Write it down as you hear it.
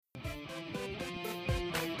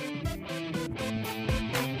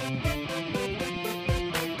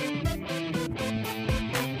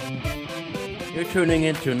You're tuning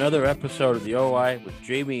in to another episode of the OI with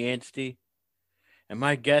Jamie Anstey, and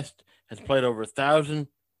my guest has played over 1,000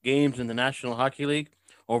 games in the National Hockey League,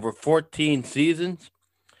 over 14 seasons,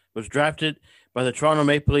 was drafted by the Toronto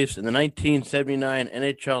Maple Leafs in the 1979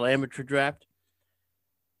 NHL Amateur Draft,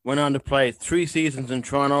 went on to play 3 seasons in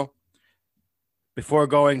Toronto before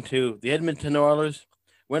going to the Edmonton Oilers,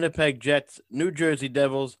 Winnipeg Jets, New Jersey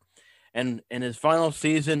Devils, and in his final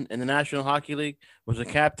season in the National Hockey League was a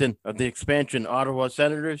captain of the expansion Ottawa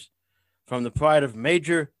Senators. From the pride of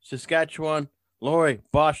Major Saskatchewan, Laurie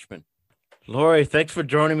Boschman. Laurie, thanks for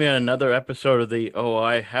joining me on another episode of the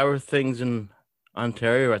OI. How are things in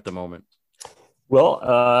Ontario at the moment? Well,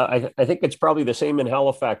 I think it's probably the same in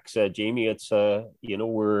Halifax, Jamie. It's,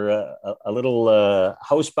 we're a little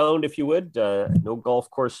housebound, if you would. No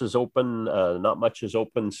golf courses open, not much is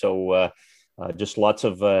open. So just lots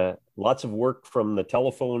of work from the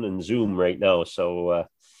telephone and Zoom right now. So,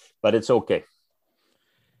 but it's okay.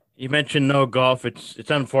 You mentioned no golf.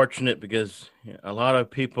 It's unfortunate because a lot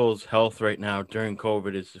of people's health right now during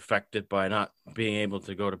COVID is affected by not being able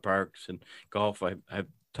to go to parks and golf. I've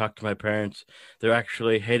talked to my parents. They're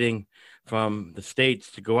actually heading from the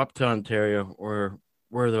States to go up to Ontario or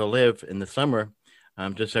where they'll live in the summer,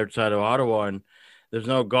 just outside of Ottawa. And there's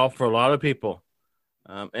no golf for a lot of people.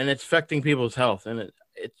 And it's affecting people's health. And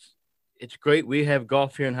it's great. We have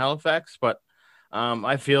golf here in Halifax, but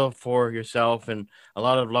I feel for yourself and a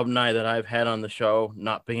lot of alumni that I've had on the show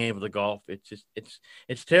not being able to golf.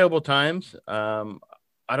 It's terrible times. I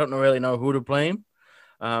don't really know who to blame.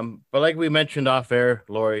 But like we mentioned off air,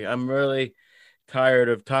 Laurie, I'm really tired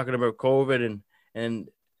of talking about COVID and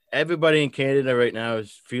everybody in Canada right now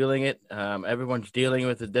is feeling it. Everyone's dealing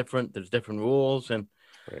with it different. There's different rules, and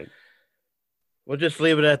Right. we'll just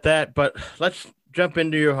leave it at that. But let's jump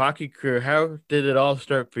into your hockey career. How did it all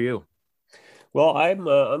start for you? Well, I'm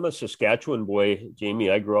a Saskatchewan boy,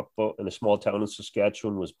 Jamie. I grew up in a small town in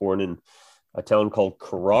Saskatchewan. Was born in a town called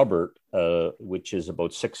Kerrobert, which is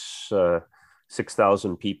about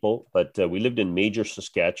 6,000 people. But we lived in Major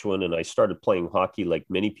Saskatchewan, and I started playing hockey like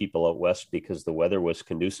many people out west because the weather was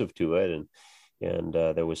conducive to it, and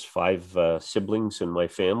there was 5 siblings in my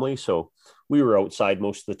family, so we were outside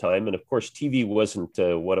most of the time. And of course, TV wasn't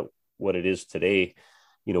what it is today.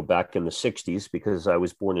 Back in the 60s, because I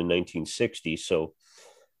was born in 1960. So,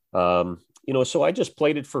 so I just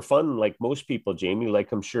played it for fun, like most people, Jamie,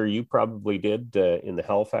 like I'm sure you probably did in the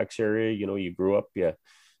Halifax area. You grew up, maybe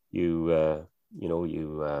you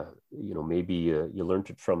learned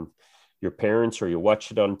it from your parents or you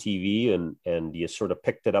watched it on TV and you sort of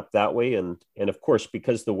picked it up that way. And of course,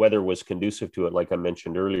 because the weather was conducive to it, like I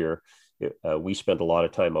mentioned earlier, we spent a lot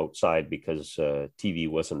of time outside because TV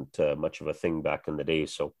wasn't much of a thing back in the day.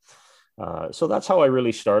 So that's how I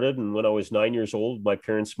really started. And when I was 9 years old, my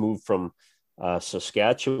parents moved from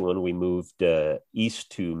Saskatchewan. We moved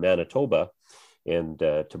east to Manitoba and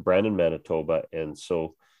to Brandon, Manitoba. And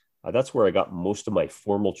so that's where I got most of my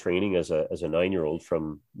formal training as a 9-year-old.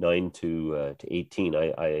 From 9 to 18.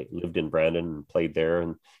 I lived in Brandon and played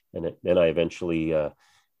there. Then I eventually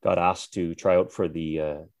got asked to try out for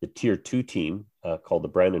the Tier 2 team called the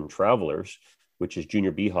Brandon Travelers, which is junior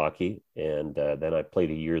B hockey. And then I played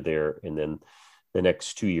a year there. And then the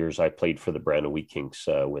next 2 years, I played for the Brandon Wheat Kings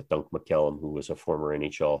with Dunk McCallum, who was a former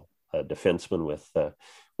NHL defenseman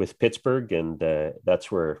with Pittsburgh. And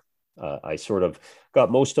that's where I sort of got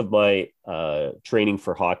most of my training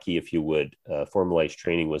for hockey, if you would. Formalized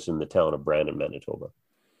training was in the town of Brandon, Manitoba.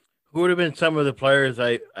 Who would have been some of the players?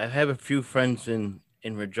 I have a few friends in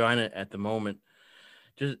Regina at the moment.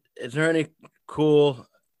 Is there any cool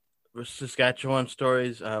Saskatchewan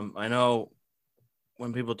stories? I know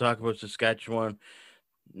when people talk about Saskatchewan,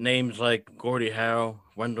 names like Gordie Howe,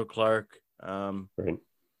 Wendell Clark. Right.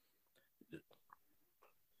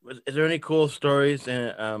 Is there any cool stories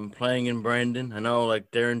playing in Brandon? I know like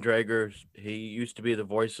Darren Drager, he used to be the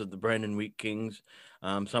voice of the Brandon Wheat Kings.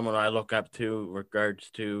 Someone I look up to in regards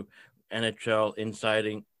to NHL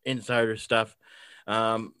insider stuff.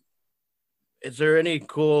 Is there any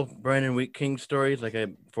cool Brandon Wheat King stories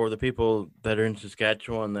for the people that are in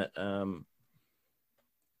Saskatchewan that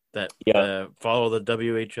follow the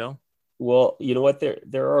WHL? Well, you know what?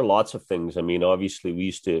 There are lots of things. I mean, obviously, we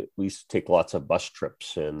used to take lots of bus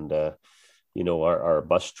trips, and our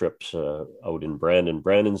bus trips out in Brandon.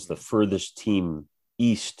 Brandon's the furthest team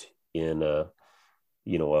east in a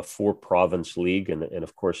 4-province league, and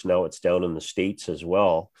of course now it's down in the States as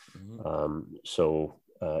well. Mm-hmm.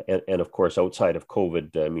 And of course, outside of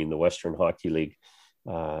COVID, I mean, the Western Hockey League,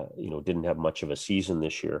 didn't have much of a season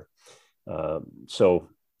this year.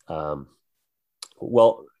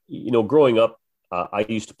 Well, growing up, I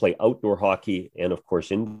used to play outdoor hockey and of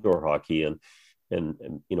course indoor hockey, and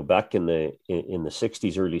back in the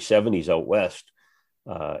 60s, early 70s out west,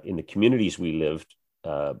 in the communities we lived,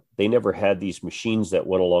 they never had these machines that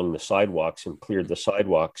went along the sidewalks and cleared the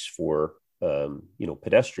sidewalks for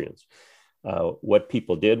pedestrians. What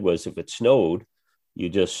people did was, if it snowed, you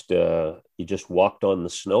just walked on the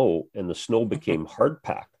snow, and the snow became hard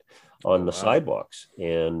packed Oh, on the wow. sidewalks.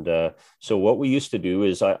 And so what we used to do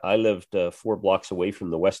is, I lived 4 blocks away from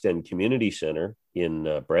the West End Community Center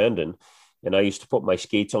in Brandon, and I used to put my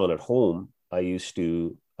skates on at home. I used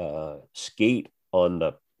to skate on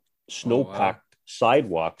the Oh, snow wow. packed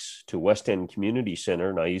sidewalks to West End Community Center,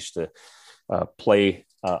 and I used to play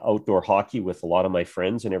outdoor hockey with a lot of my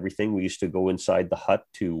friends and everything. We used to go inside the hut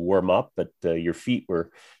to warm up, but your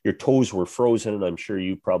toes were frozen, and I'm sure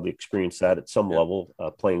you probably experienced that at some Yep. level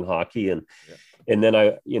playing hockey. And Yep. and then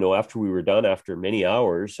after we were done, after many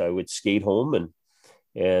hours, I would skate home and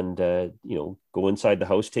go inside the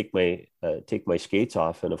house, take my skates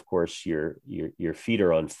off, and of course your feet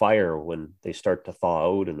are on fire when they start to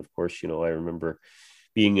thaw out. And of course, I remember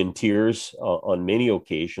being in tears on many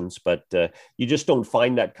occasions, but you just don't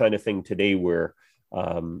find that kind of thing today. Where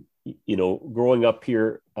growing up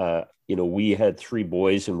here, we had 3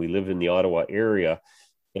 boys and we lived in the Ottawa area,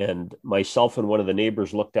 and myself and one of the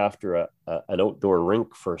neighbors looked after an outdoor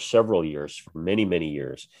rink for several years, for many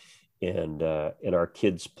years, and our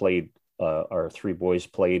kids played. Our 3 boys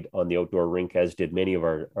played on the outdoor rink, as did many of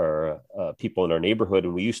our people in our neighborhood,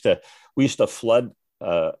 and we used to flood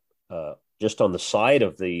just on the side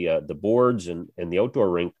of the boards and the outdoor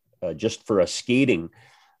rink, just for a skating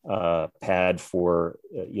pad for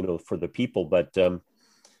the people. But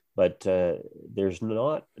there's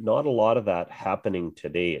not a lot of that happening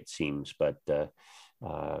today, it seems. But back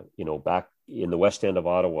in the West End of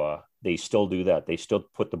Ottawa, they still do that. They still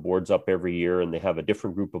put the boards up every year, and they have a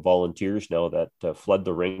different group of volunteers now that flood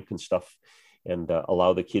the rink and stuff, and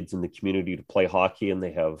allow the kids in the community to play hockey. And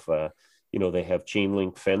they have chain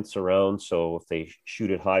link fence around, so if they shoot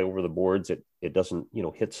it high over the boards, it doesn't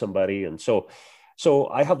hit somebody. And so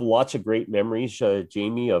I have lots of great memories,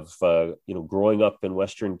 Jamie, of growing up in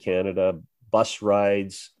Western Canada, bus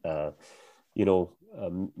rides,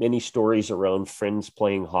 many stories around friends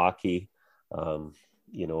playing hockey.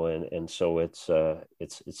 And so it's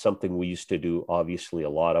something we used to do, obviously, a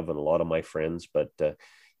lot of, and a lot of my friends. But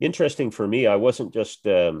interesting for me, I wasn't just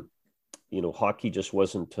hockey just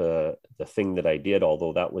wasn't the thing that I did,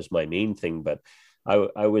 although that was my main thing. But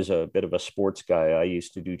I was a bit of a sports guy. I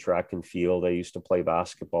used to do track and field. I used to play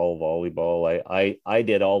basketball, volleyball. I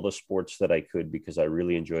did all the sports that I could because I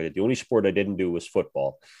really enjoyed it. The only sport I didn't do was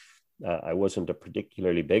football. I wasn't a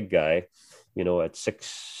particularly big guy, at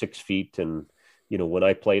 6 feet. And, when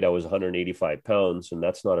I played, I was 185 pounds, and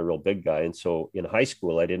that's not a real big guy. And so in high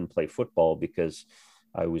school, I didn't play football because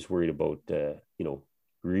I was worried about,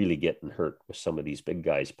 really getting hurt with some of these big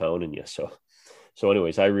guys pounding you. So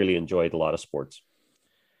anyways, I really enjoyed a lot of sports.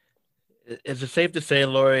 Is it safe to say,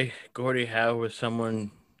 Laurie, Gordie Howe was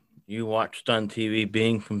someone you watched on TV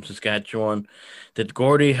being from Saskatchewan? Did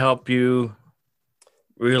Gordie help you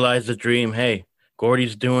realize the dream? Hey,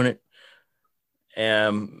 Gordie's doing it.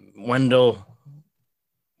 Wendell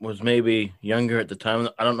was maybe younger at the time.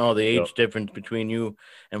 I don't know the Yeah. age difference between you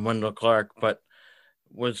and Wendell Clark, but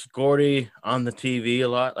was Gordie on the TV a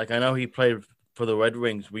lot? Like, I know he played for the Red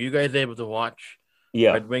Wings. Were you guys able to watch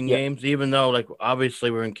Yeah. Red Wing Yeah. games? Even though, like,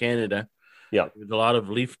 obviously we're in Canada, Yeah. there's a lot of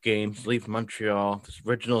Leaf games, Leaf Montreal, this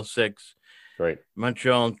original six. Right.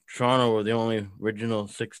 Montreal and Toronto were the only original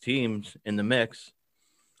 6 teams in the mix.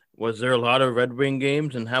 Was there a lot of Red Wing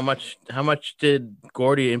games, and how much did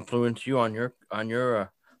Gordie influence you on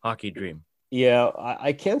your hockey dream? Yeah.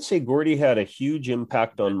 I can't say Gordy had a huge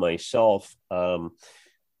impact on Okay. myself.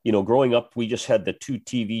 Growing up, we just had the 2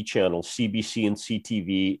 TV channels, CBC and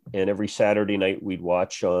CTV, and every Saturday night we'd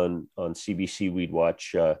watch on CBC. We'd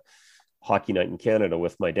watch Hockey Night in Canada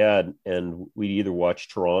with my dad, and we'd either watch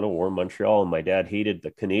Toronto or Montreal. And my dad hated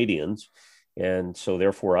the Canadians, and so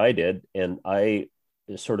therefore I did. And I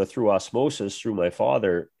sort of through osmosis, through my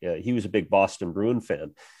father, he was a big Boston Bruin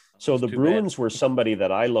fan. So That's the too bad. Bruins were somebody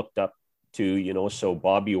that I looked up to, so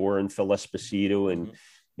Bobby Orr and Phil Esposito and Mhm.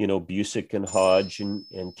 Busick and Hodge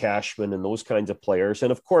and Cashman and those kinds of players.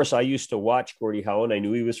 And of course, I used to watch Gordie Howe, and I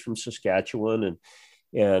knew he was from Saskatchewan.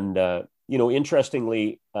 And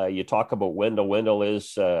interestingly, you talk about Wendell. Wendell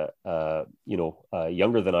is,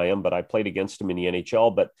 younger than I am, but I played against him in the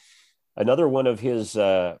NHL. But another one of his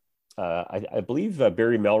I believe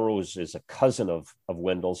Barry Melrose is a cousin of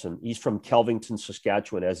Wendell's, and he's from Kelvington,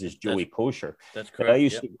 Saskatchewan, as is Joey Kosher. That's And I correct.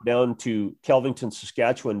 used Yep. to go down to Kelvington,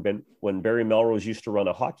 Saskatchewan when Barry Melrose used to run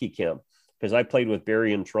a hockey camp, because I played with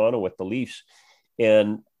Barry in Toronto with the Leafs.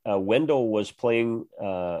 And Wendell was playing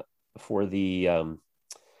for the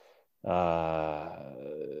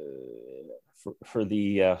for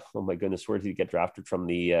the oh my goodness, where did he get drafted from?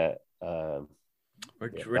 The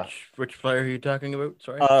Which player are you talking about?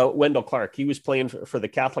 Sorry. Wendell Clark. He was playing for the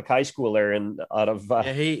Catholic high school there out of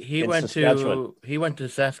Yeah, he in went Saskatchewan. to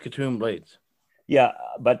Saskatoon Blades. Yeah,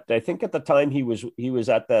 but I think at the time he was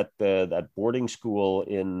at that boarding school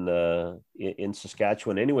in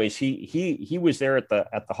Saskatchewan. Anyways, he was there at the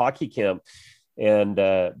hockey camp, and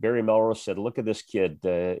Barry Melrose said, "Look at this kid.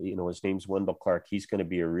 His name's Wendell Clark. He's going to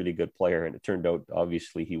be a really good player." And it turned out,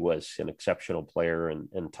 obviously, he was an exceptional player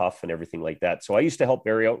and tough and everything like that. So I used to help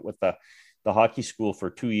Barry out with the hockey school for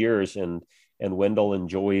 2 years, and Wendell and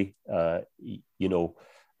Joey,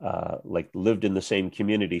 like lived in the same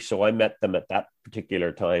community. So I met them at that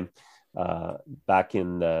particular time, back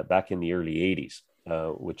in the early '80s,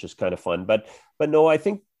 which is kind of fun. But no, I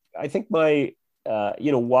think my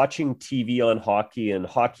watching TV on hockey, and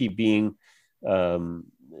hockey being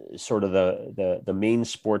sort of the main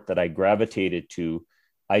sport that I gravitated to,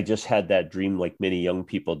 I just had that dream, like many young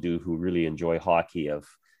people do who really enjoy hockey, of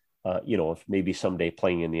maybe someday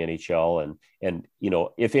playing in the NHL. And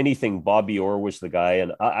if anything, Bobby Orr was the guy.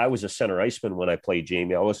 And I was a center iceman when I played,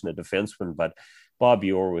 Jamie. I wasn't a defenseman, but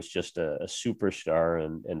Bobby Orr was just a superstar.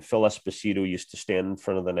 And Phil Esposito used to stand in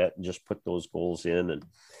front of the net and just put those goals in.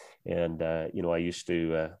 And I used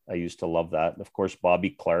to love that. And of course,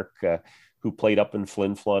 Bobby Clark, who played up in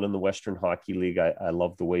Flin Flon in the Western Hockey League. I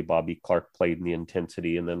loved the way Bobby Clark played, in the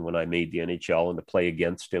intensity. And then when I made the NHL, and to play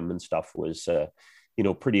against him and stuff was,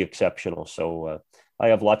 pretty exceptional. So I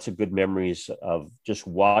have lots of good memories of just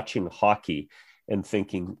watching hockey and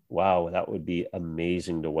thinking, wow, that would be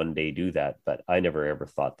amazing to one day do that. But I never ever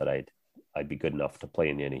thought that I'd be good enough to play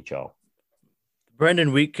in the NHL.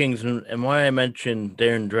 Brendan Wheat Kings, and why I mentioned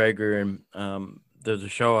Darren Dreger, and there's a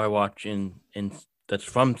show I watch in that's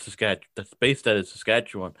from Saskatchewan, that's based out of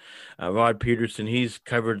Saskatchewan. Rod Peterson, he's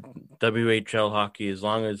covered WHL hockey as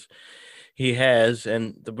long as he has,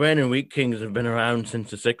 and the Brandon Wheat Kings have been around since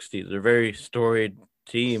the '60s. They're a very storied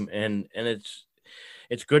team, and it's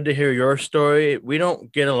good to hear your story. We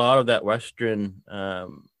don't get a lot of that Western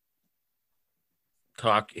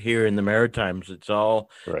talk here in the Maritimes. It's all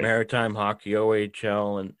Right. Maritime Hockey,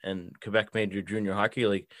 OHL, and Quebec Major Junior Hockey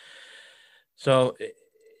League. So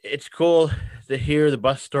it's cool to hear the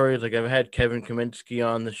bus stories. Like, I've had Kevin Kaminsky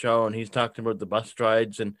on the show, and he's talking about the bus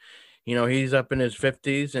rides, and he's up in his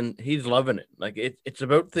 50s and he's loving it. Like, it's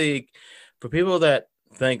about for people that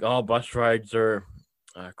think all bus rides are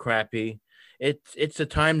crappy. It's a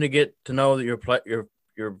time to get to know that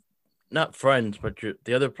you're not friends, but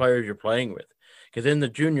the other players you're playing with. Because in the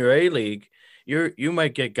Junior A League, you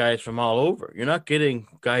might get guys from all over. You're not getting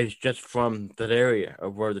guys just from that area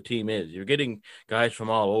of where the team is. You're getting guys from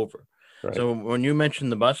all over. Right. So when you mention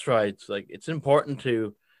the bus rides, like, it's important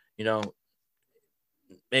to,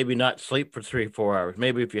 maybe not sleep for 3-4 hours,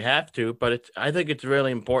 maybe if you have to, but I think it's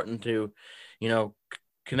really important to,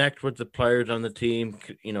 connect with the players on the team,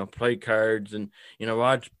 play cards, and,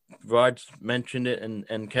 Rod's mentioned it,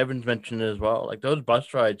 and Kevin's mentioned it as well. Like, those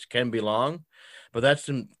bus rides can be long, but that's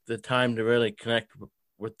the time to really connect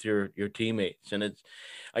with your teammates. And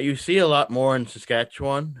you see a lot more in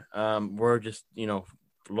Saskatchewan, where just,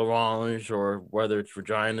 L'Orange, or whether it's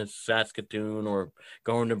Regina, Saskatoon, or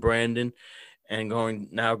going to Brandon, and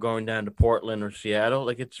going down to Portland or Seattle.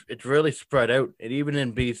 Like, it's really spread out. And even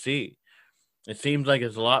in BC, it seems like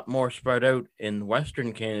it's a lot more spread out in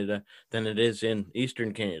Western Canada than it is in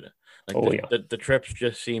Eastern Canada. Like, the trips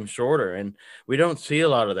just seem shorter, and we don't see a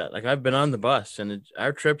lot of that. Like, I've been on the bus, and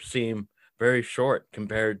our trips seem very short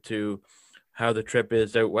compared to how the trip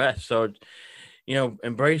is out west. So,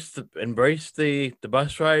 embrace the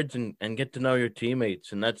bus rides, and get to know your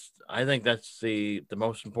teammates. And I think that's the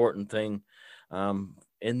most important thing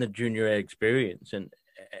in the junior A experience. And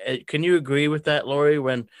can you agree with that, Laurie,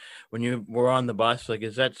 when you were on the bus? Like,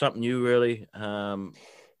 is that something you really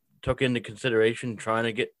took into consideration, trying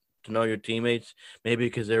to get to know your teammates, maybe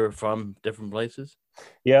because they were from different places?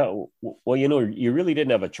 Yeah, well, you really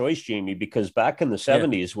didn't have a choice, Jamie, because back in the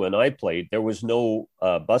 '70s, when I played, there was no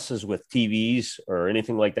buses with TVs or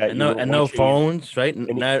anything like that. And no phones, right?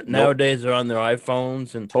 Nowadays they're on their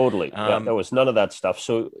iPhones, and totally. Yeah, there was none of that stuff.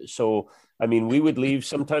 So I mean, we would leave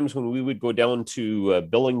sometimes when we would go down to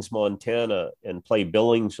Billings, Montana, and play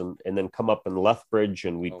Billings, and then come up in Lethbridge,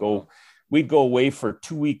 and we'd go. Wow. we'd go away for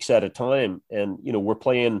 2 weeks at a time, and we're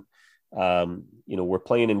playing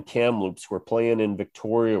in Kamloops, we're playing in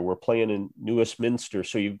Victoria, we're playing in New Westminster.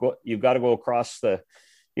 So you've got to go across to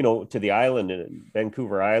the island,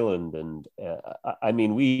 Vancouver Island, and I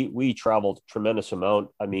mean we traveled a tremendous amount.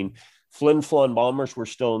 I mean, Flin Flon Bombers were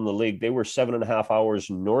still in the league. They were 7.5 hours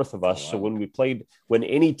north of us. Oh, wow. So when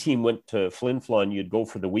any team went to Flin Flon, you'd go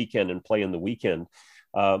for the weekend and play in the weekend.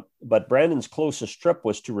 But Brandon's closest trip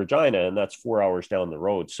was to Regina, and that's 4 hours down the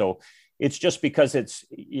road. So it's just because it's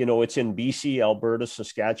in BC, Alberta,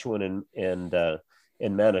 Saskatchewan, and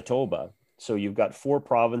Manitoba. So you've got 4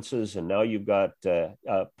 provinces, and now you've got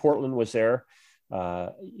Portland was there,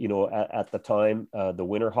 at the time. The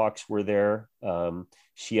Winterhawks were there.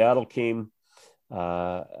 Seattle came,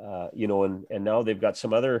 and now they've got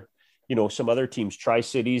some other teams,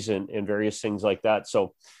 Tri-Cities and various things like that.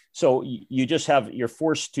 So you just you're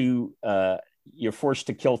forced to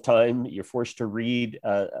kill time. You're forced to read.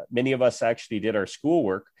 Many of us actually did our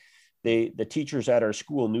schoolwork. The teachers at our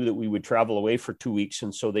school knew that we would travel away for 2 weeks.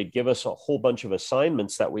 And so they'd give us a whole bunch of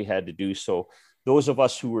assignments that we had to do. So those of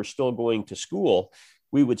us who were still going to school,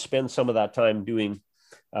 we would spend some of that time doing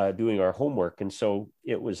our homework. And so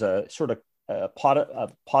it was a sort of a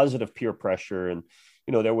positive peer pressure. And,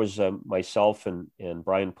 there was myself and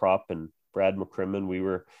Brian Propp and Brad McCrimmon. We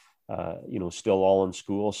were, still all in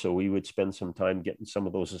school. So we would spend some time getting some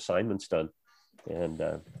of those assignments done. And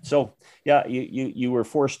you were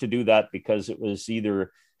forced to do that because it was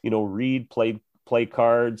either, read, play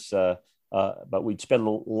cards, but we'd spend a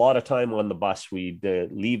lot of time on the bus. We'd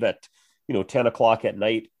leave at 10 o'clock at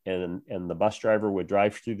night, and the bus driver would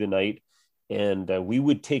drive through the night, and we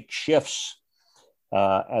would take shifts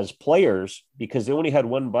as players because they only had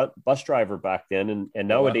one bus driver back then. And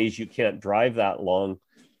nowadays you can't drive that long.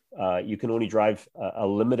 You can only drive a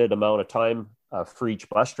limited amount of time for each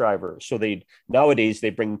bus driver. So nowadays they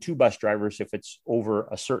bring 2 bus drivers if it's over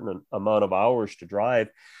a certain amount of hours to drive.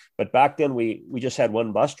 But back then we just had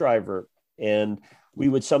one bus driver, and we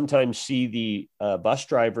would sometimes see the bus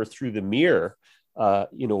driver through the mirror,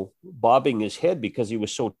 bobbing his head because he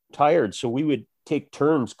was so tired. So we would take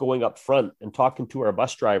turns going up front and talking to our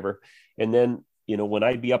bus driver. And then, when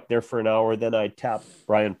I'd be up there for an hour, then I'd tap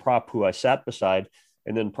Brian Propp, who I sat beside,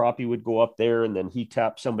 and then Proppy would go up there, and then he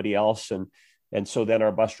tapped somebody else. And so then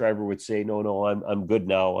our bus driver would say, no, I'm good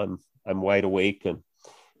now. I'm wide awake.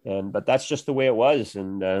 But that's just the way it was.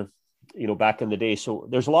 And, back in the day. So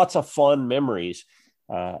there's lots of fond memories.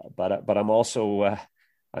 But I'm also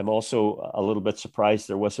a little bit surprised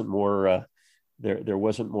there wasn't more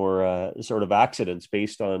sort of accidents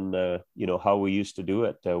based on how we used to do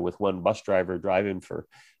it with one bus driver driving for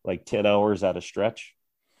like 10 hours at a stretch.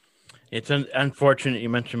 It's unfortunate you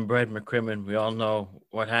mentioned Brad McCrimmon. We all know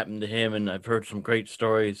what happened to him, and I've heard some great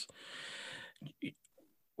stories.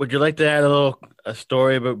 Would you like to add a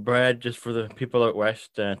story about Brad just for the people out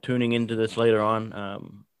west tuning into this later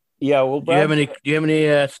on? Yeah, well, Brad, do you have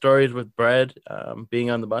any stories with Brad being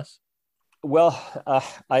on the bus? Well,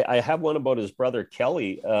 I have one about his brother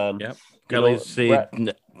Kelly. Kelly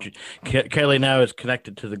now is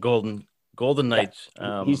connected to the Golden Knights.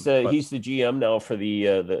 He's the GM now for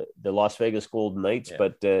the Las Vegas Golden Knights. Yeah.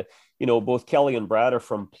 But both Kelly and Brad are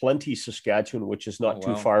from Plenty, Saskatchewan, which is not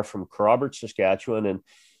too far from Kerrobert, Saskatchewan. And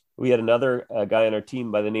we had another guy on our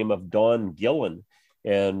team by the name of Don Gillen.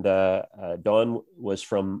 And Don was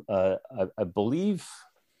from, I believe,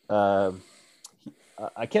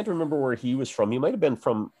 I can't remember where he was from. He might have been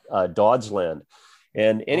from Dodsland.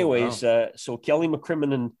 And anyways, so Kelly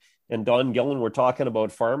McCrimmon and Don Gillen were talking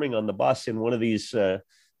about farming on the bus in one of these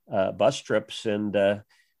bus trips. And,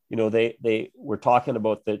 they were talking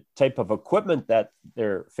about the type of equipment that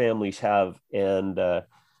their families have. And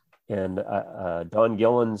Don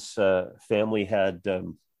Gillen's family had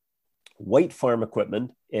white farm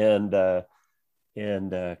equipment, and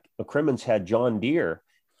McCrimmon's had John Deere.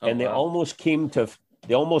 And they almost came to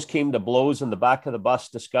blows in the back of the bus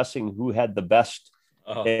discussing who had the best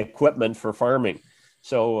equipment for farming.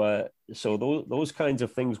 So those kinds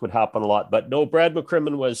of things would happen a lot. But no, Brad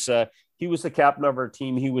McCrimmon was he was the captain of our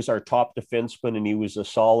team. He was our top defenseman, and he was a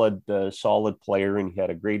solid player, and he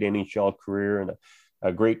had a great NHL career and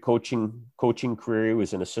a great coaching career. He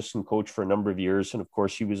was an assistant coach for a number of years, and of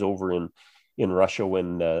course, he was over in Russia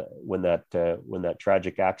when that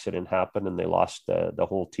tragic accident happened, and they lost the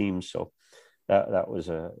whole team. So that was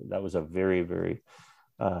a very, very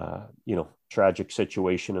tragic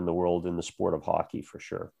situation in the world in the sport of hockey for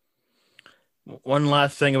sure. One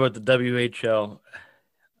last thing about the WHL.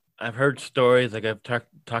 I've heard stories, like I've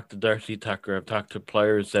talked to Darcy Tucker. I've talked to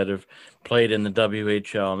players that have played in the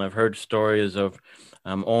WHL, and I've heard stories of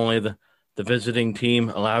only the visiting team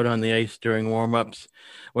allowed on the ice during warmups.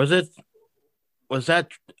 Was it was that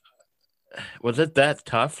was it that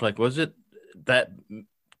tough? Like, was it that?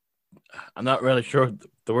 I'm not really sure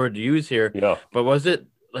the word to use here, Yeah, but was it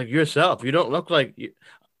like yourself? You don't look like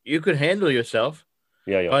you could handle yourself.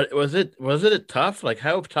 yeah, yeah, But was it tough? Like,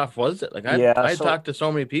 how tough was it? Like, yeah. I So talked to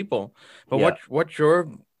so many people, but yeah, what's your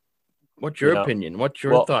yeah. opinion? What's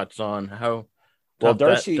your Well, thoughts on how well, tough that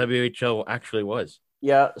Darcy. WHL actually was?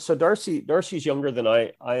 Yeah, so Darcy's younger than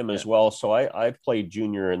I am Yeah. as well. So I played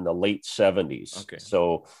junior in the late 70s. Okay.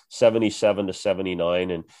 So 77 to 79.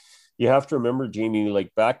 And you have to remember, Jamie, like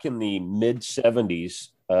back in the mid 70s,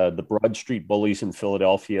 the Broad Street Bullies in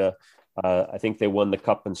Philadelphia, I think they won the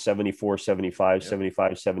cup in 74, 75, Yep.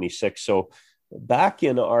 75, 76. So back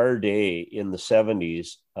in our day in the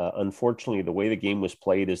 70s, unfortunately, the way the game was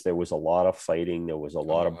played is there was a lot of fighting, there was a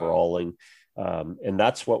lot Oh of wow. brawling. And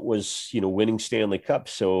that's what was, winning Stanley Cup.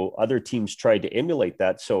 So other teams tried to emulate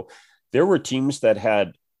that. So there were teams that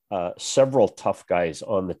had several tough guys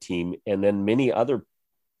on the team, and then many other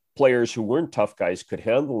players who weren't tough guys could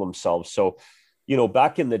handle themselves. So,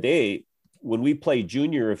 back in the day when we played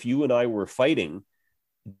junior, if you and I were fighting,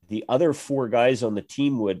 the other four guys on the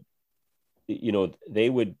team would, they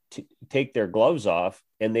would take their gloves off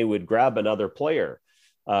and they would grab another player.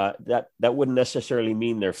 That wouldn't necessarily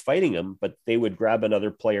mean they're fighting them, but they would grab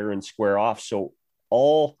another player and square off. So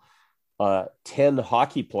all 10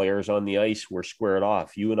 hockey players on the ice were squared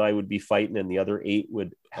off. You and I would be fighting, and the other eight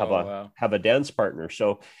would have Oh a wow. have a dance partner.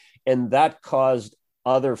 So, and that caused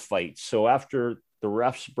other fights. So after the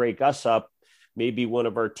refs break us up, maybe one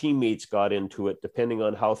of our teammates got into it, depending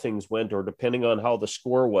on how things went or depending on how the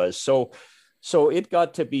score was. So it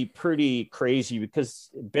got to be pretty crazy because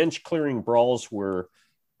bench clearing brawls were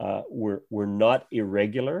not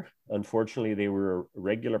irregular. Unfortunately, they were a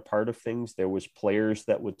regular part of things. There was players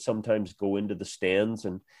that would sometimes go into the stands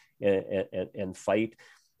and fight.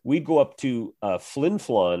 We'd go up to Flin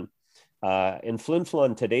Flon, and Flin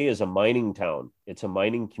Flon today is a mining town. It's a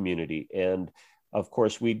mining community, and of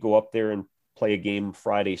course, we'd go up there and play a game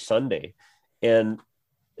Friday, Sunday, and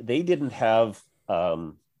they didn't have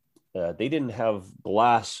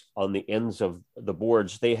glass on the ends of the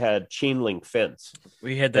boards. They had chain link fence.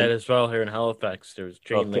 We had that And as well here in Halifax. There was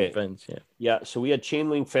chain link okay, fence. Yeah. yeah, so we had chain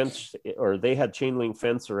link fence, or they had chain link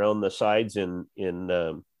fence around the sides in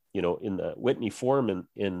the Whitney Forum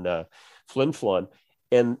in Flin Flon,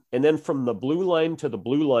 and then from the blue line to the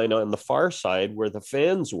blue line on the far side where the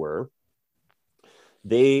fans were,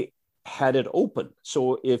 they had it open.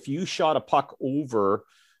 So if you shot a puck over,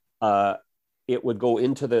 uh, it would go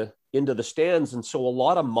into the stands. And so a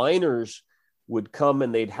lot of miners would come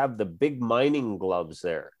and they'd have the big mining gloves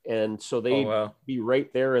there. And so Oh they'd wow. be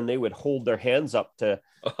right there and they would hold their hands up to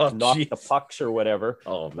Oh knock the jeez. pucks or whatever.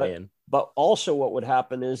 Oh But man. but also what would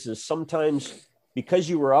happen is sometimes because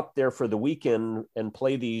you were up there for the weekend and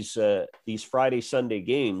play these Friday, Sunday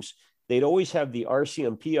games, they'd always have the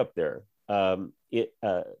RCMP up there.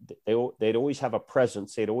 They'd always have a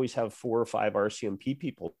presence. They'd always have 4 or 5 RCMP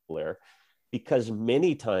people there, because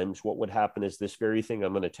many times what would happen is this very thing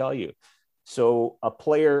I'm going to tell you. So a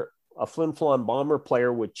Flin Flon Bomber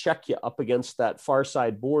player would check you up against that far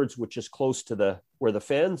side boards, which is close to where the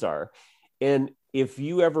fans are. And if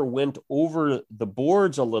you ever went over the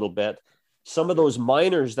boards a little bit, some of those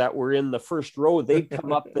miners that were in the first row, they'd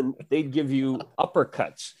come up and they'd give you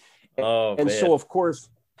uppercuts. Oh And man. so, of course,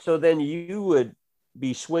 so then you would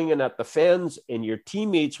be swinging at the fans and your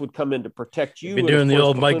teammates would come in to protect You'd be you. And of doing the course,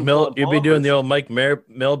 old the Mike Flin Mill. Flon You'd be doing the Bombers. old Mike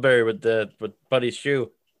Milbury with Buddy's shoe.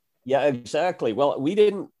 Yeah, exactly. Well, we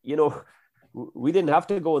didn't have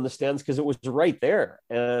to go in the stands because it was right there.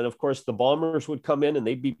 And of course, the Bombers would come in and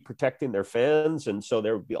they'd be protecting their fans. And so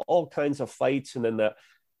there would be all kinds of fights. And then the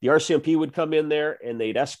RCMP would come in there and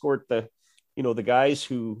they'd escort the guys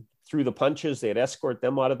who threw the punches, they'd escort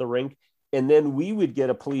them out of the rink. And then we would get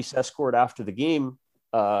a police escort after the game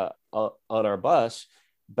on our bus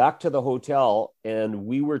back to the hotel. And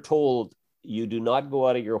we were told, you do not go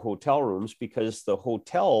out of your hotel rooms, because the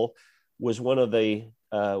hotel was one of the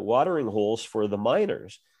watering holes for the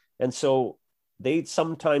miners. And so they'd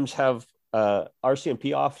sometimes have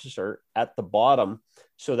RCMP officer at the bottom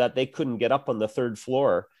so that they couldn't get up on the third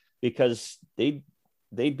floor, because they'd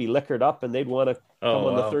be liquored up and they'd want to come Oh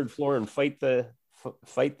on the wow. third floor and fight the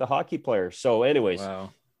hockey players. So anyways,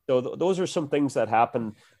 Wow. so those are some things that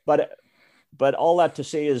happen. But all that to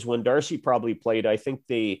say is, when Darcy probably played, I think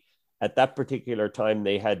at that particular time,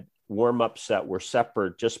 they had warm-ups that were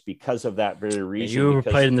separate just because of that very reason. You played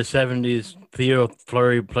Because in the '70s. Theo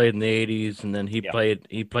Fleury played in the '80s, and then he yeah, played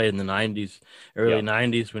in the '90s, early yeah,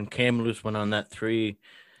 '90s when Kamloops went on that 3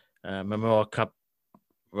 Memorial Cup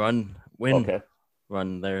win Okay.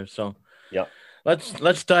 run there. So Yeah.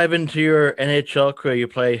 let's dive into your NHL career. You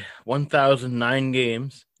play 1,009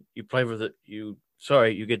 games. You play for you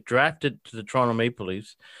get drafted to the Toronto Maple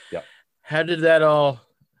Leafs. Yeah. How did that all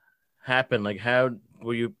happen? Like, how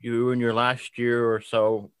were you were in your last year or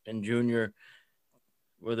so in junior?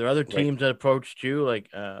 Were there other Right. teams that approached you? Like,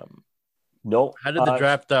 No. how did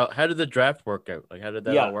the draft work out? Like, how did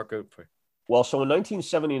that all Yeah. work out for you? Well, so in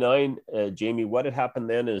 1979, Jamie, what had happened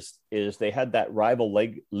then is they had that rival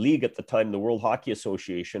league at the time, the World Hockey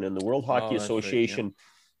Association, and the World Hockey Oh, that's right. Yeah. Association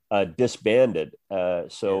disbanded. Yeah.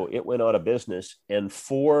 So it went out of business, and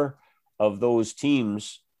four of those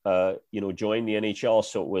teams, joined the NHL.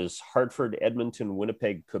 So it was Hartford, Edmonton,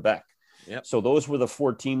 Winnipeg, Quebec. Yep. So those were the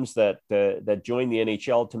four teams that joined the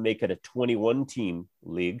NHL to make it a 21 team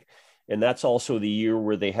league. And that's also the year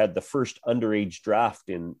where they had the first underage draft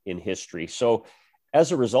in history. So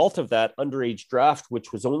as a result of that underage draft,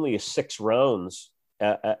 which was only 6 rounds,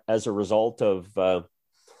 as a result of due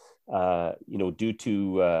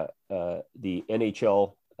to the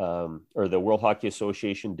NHL or the World Hockey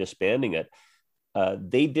Association disbanding it,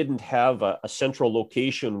 they didn't have a central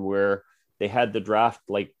location where they had the draft,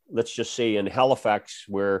 like, let's just say in Halifax,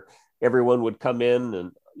 where everyone would come in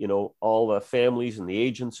and, all the families and the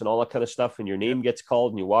agents and all that kind of stuff, and your Yep. name gets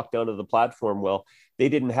called and you walk down to the platform. Well, they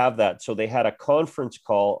didn't have that. So they had a conference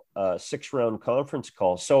call, 6 round conference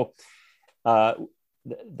call. So uh,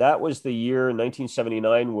 that was the year in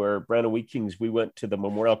 1979 where Brandon Wheat Kings, we went to the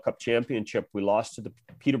Memorial Cup Championship. We lost to the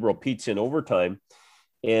Peterborough Petes in overtime.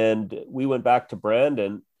 And we went back to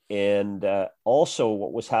Brandon. And also,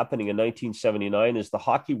 what was happening in 1979 is the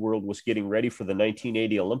hockey world was getting ready for the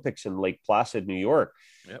 1980 Olympics in Lake Placid, New York.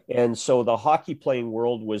 Yep. And so the hockey playing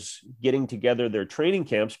world was getting together their training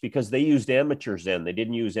camps because they used amateurs then. They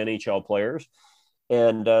didn't use NHL players.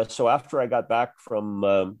 And so after I got back from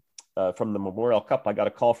the Memorial Cup, I got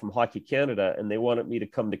a call from Hockey Canada, and they wanted me to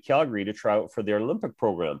come to Calgary to try out for their Olympic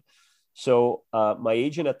program. So my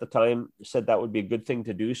agent at the time said that would be a good thing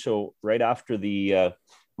to do. So right after the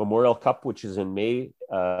Memorial Cup, which is in May,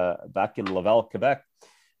 back in Laval, Quebec,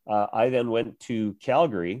 I then went to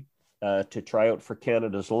Calgary to try out for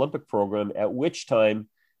Canada's Olympic program, at which time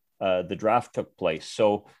the draft took place.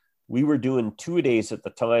 So we were doing 2 days at the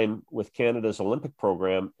time with Canada's Olympic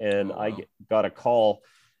program, and Oh, wow. I got a call.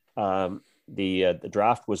 The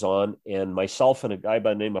draft was on, and myself and a guy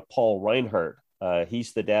by the name of Paul Reinhardt.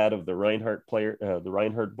 He's the dad of the Reinhardt player, the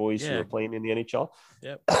Reinhardt boys who Yeah. are playing in the NHL.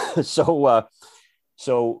 Yep. So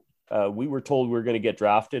we were told we were going to get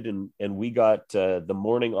drafted, and we got the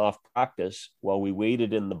morning off practice while we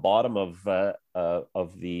waited in the bottom of the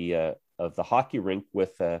hockey rink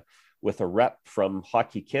with a rep from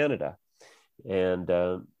Hockey Canada.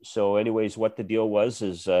 And so, anyways, what the deal was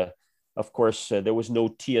is, of course, there was no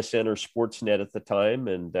TSN or Sportsnet at the time,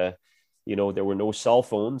 and there were no cell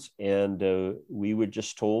phones, and we were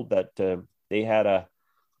just told that they had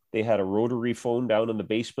a rotary phone down in the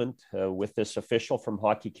basement with this official from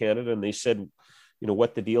Hockey Canada, and they said,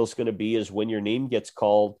 what the deal is going to be is when your name gets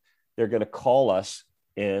called, they're going to call us,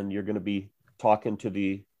 and you're going to be talking to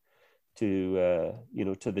the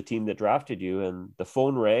team that drafted you. And the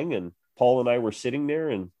phone rang, and Paul and I were sitting there,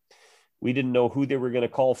 and we didn't know who they were going to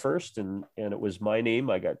call first, and it was my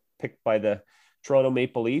name. I got picked by the Toronto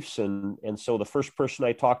Maple Leafs, and so the first person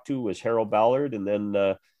I talked to was Harold Ballard, and then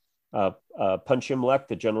Punch Imlek,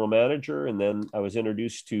 the general manager, and then I was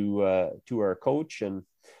introduced to our coach, and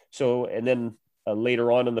then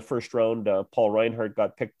later on in the first round, Paul Reinhardt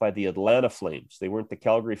got picked by the Atlanta Flames. They weren't the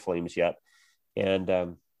Calgary Flames yet,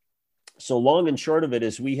 and so long and short of it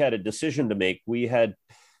is we had a decision to make. We had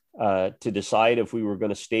to decide if we were going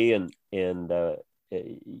to stay and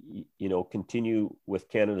continue with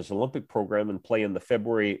Canada's Olympic program and play in the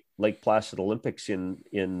February Lake Placid Olympics in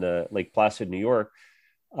Lake Placid, New York,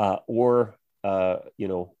 or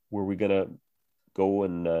were we going to go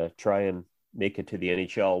and try and make it to the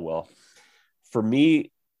NHL? Well, for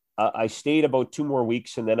me, I stayed about 2 more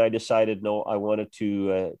weeks, and then I decided, no, I wanted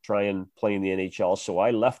to try and play in the NHL. So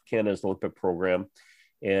I left Canada's Olympic program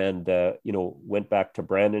and, went back to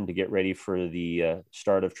Brandon to get ready for the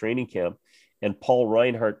start of training camp. And Paul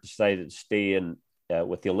Reinhardt decided to stay in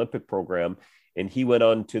with the Olympic program, and he went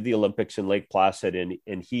on to the Olympics in Lake Placid,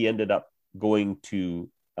 and he ended up going to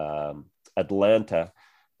Atlanta,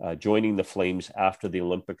 joining the Flames after the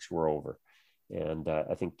Olympics were over. And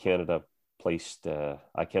I think Canada placed,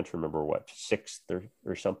 I can't remember what, 6th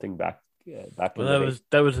or something back Well, in the day.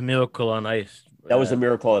 that was a miracle on ice. That was a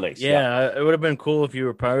miracle on ice. Yeah, it would have been cool if you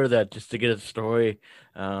were part of that, just to get a story.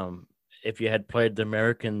 If you had played the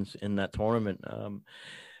Americans in that tournament.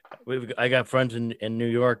 I got friends in New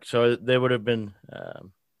York, so they would have been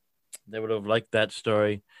they would have liked that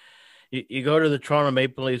story. You go to the Toronto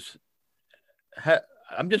Maple Leafs. How,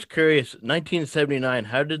 I'm just curious. 1979.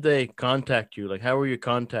 How did they contact you? Like, how were you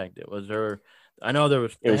contacted? Was there? I know there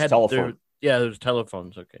was. It They was had there. telephone. Yeah, there was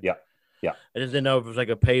telephones. Okay. Yeah. Yeah. I just didn't know if it was like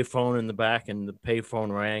a payphone in the back and the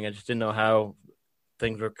payphone rang. I just didn't know how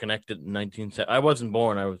things were connected in 1970. I wasn't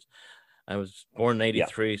born. I was born in Yeah.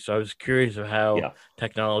 83, so I was curious of how Yeah.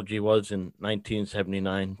 technology was in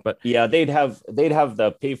 1979. But Yeah, they'd have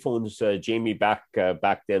the payphones, Jamie, back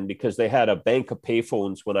then, because they had a bank of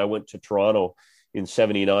payphones when I went to Toronto in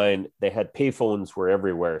 '79. They had payphones were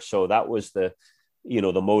everywhere, so that was the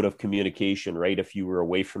mode of communication, right? If you were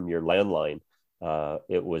away from your landline,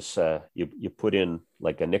 it was you put in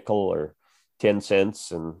like a nickel or 10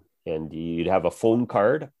 cents, and you'd have a phone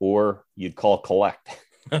card, or you'd call collect,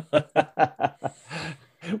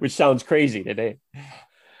 which sounds crazy today.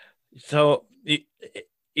 so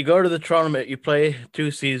you go to the Toronto, you play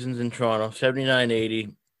 2 seasons in Toronto, 79, 80.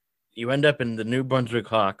 You end up in the New Brunswick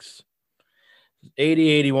Hawks. 80,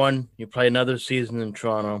 81, you play another season in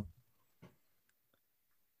Toronto.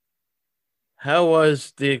 How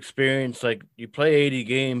was the experience? Like, you play 80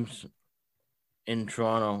 games in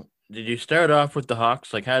Toronto. Did you start off with the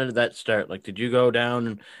Hawks? Like, how did that start? Like, did you go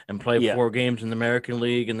down and play Yeah. 4 games in the American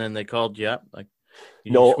League and then they called you up? Like,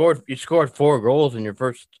 you No. scored you scored 4 goals in your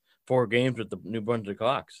first 4 games with the New Brunswick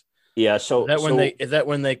Hawks. Yeah. Is So that when they so is that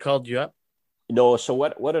when they called you up? No, so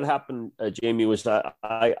what had happened, Jamie, was that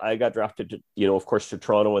I got drafted to, of course, to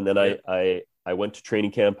Toronto, and then Yeah. I went to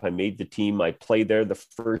training camp. I made the team. I played there the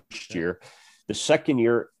first Yeah. year. The second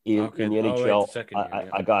year in Okay. the Oh wait, the NHL, second year. I, Yeah.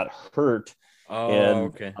 I got hurt, Oh, and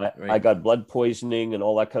okay. I Right. got blood poisoning and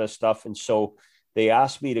all that kind of stuff. And so they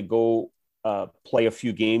asked me to go play a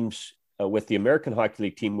few games with the American Hockey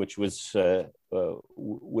League team, which was there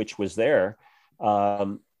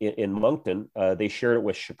in Moncton. They shared it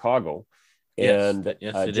with Chicago, Yes. and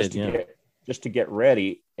Yes, they just did. to Yeah. get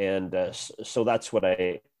ready. And so that's what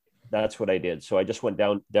I did. So I just went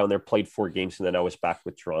down there, played 4 games, and then I was back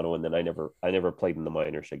with Toronto, and then I never played in the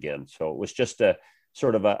minors again. So it was just a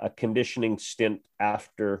sort of a conditioning stint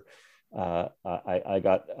after I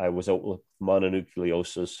was out with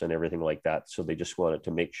mononucleosis and everything like that. So they just wanted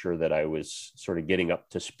to make sure that I was sort of getting up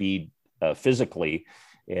to speed physically,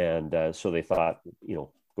 and so they thought,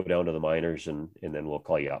 go down to the minors, and then we'll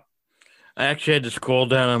call you up. I actually had to scroll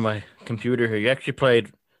down on my computer here. You actually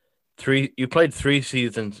played three. You played 3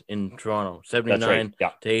 seasons in Toronto, That's right. 79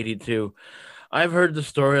 Yeah. to 82. I've heard the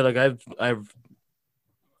story. Like, I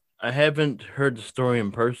haven't heard the story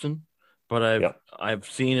in person, but I've Yeah. I've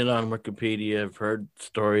seen it on Wikipedia. I've heard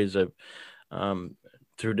stories of um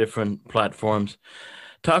through different platforms.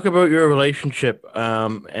 Talk about your relationship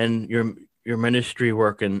and your ministry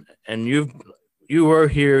work, and you were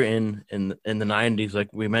here in the 90s, like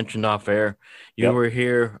we mentioned off air. You Yep. were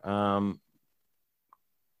here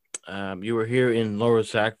you were here in Lower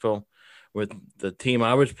Sackville with the team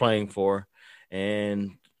I was playing for,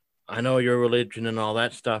 and I know your religion and all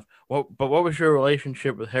that stuff. What was your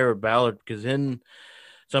relationship with Harold Ballard? Because in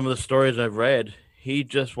some of the stories I've read, he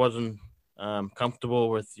just wasn't comfortable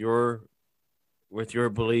with your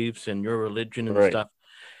beliefs and your religion and Right. stuff.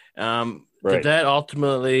 Did Right. that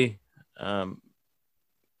ultimately um,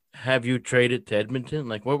 have you traded to Edmonton?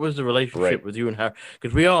 Like, what was the relationship Right. with you and how?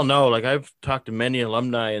 Because we all know, like, I've talked to many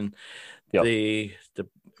alumni and Yep. the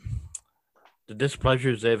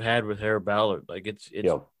displeasures they've had with Harold Ballard. Like, it's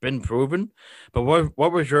Yep. been proven. But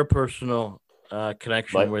what was your personal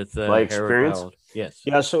connection My with my Harold experience. Ballard? Yes.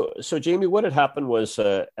 Yeah. So Jamie, what had happened was,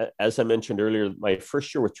 as I mentioned earlier, my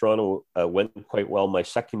first year with Toronto went quite well. My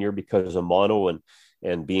second year, because of mono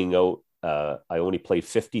and being out, I only played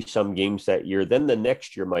 50 some games that year. Then the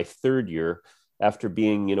next year, my third year, after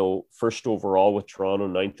being first overall with Toronto,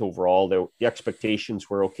 ninth overall, the expectations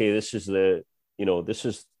were, okay. This is the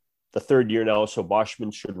third year now, so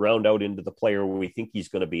Boschman should round out into the player we think he's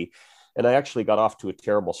going to be. And I actually got off to a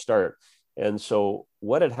terrible start. And so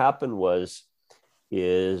what had happened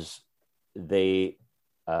is they,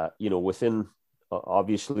 within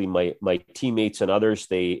obviously my teammates and others,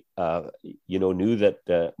 they, knew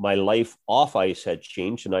that my life off ice had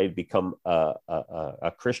changed, and I had become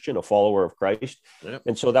a Christian, a follower of Christ. Yep.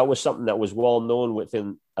 And so that was something that was well known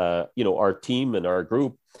within, our team and our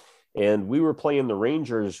group. And we were playing the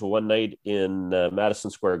Rangers one night in Madison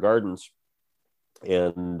Square Gardens,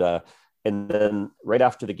 and then right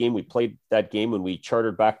after the game, we played that game, and we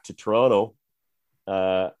chartered back to Toronto.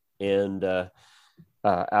 And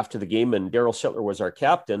after the game, and Daryl Sittler was our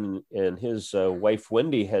captain, and his wife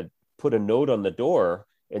Wendy had put a note on the door,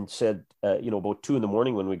 and said, about 2 in the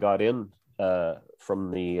morning when we got in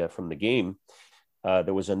from the game,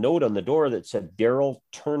 there was a note on the door that said, "Daryl,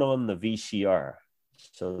 turn on the VCR."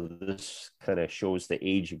 So this kind of shows the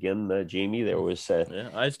age again, Jamie. There was Yeah, there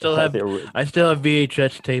were I still have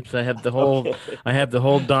VHS tapes. okay. I have the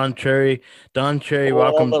whole Don Cherry All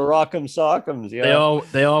Rock'em. the Rock'em Sock'ems,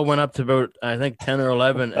 They yeah, all went up to about, I think, 10 or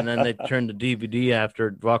 11, and then they turned to DVD after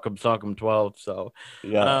Rock'em Sock'em 12. So,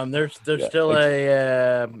 yeah, there's yeah, still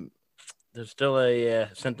a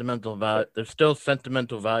sentimental value. There's still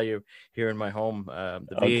sentimental value here in my home. The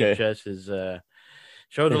okay, VHS is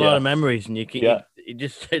shows a lot of yeah, memories, and yeah, you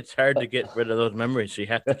just it's hard to get rid of those memories. So you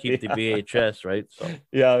have to keep the yeah, VHS, right? So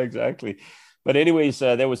yeah, exactly. But anyways,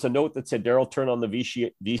 there was a note that said, "Daryl, turn on the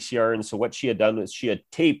VCR." And so what she had done was she had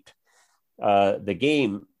taped the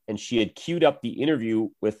game, and she had queued up the interview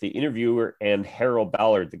with the interviewer and Harold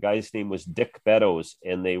Ballard. The guy's name was Dick Beddoes,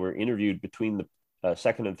 and they were interviewed between the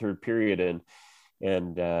second and third period.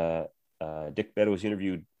 And Dick Beddoes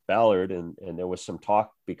interviewed Ballard, and there was some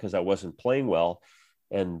talk because I wasn't playing well.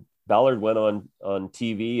 And Ballard went on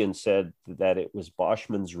TV and said that it was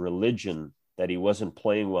Boschman's religion that he wasn't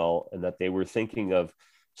playing well, and that they were thinking of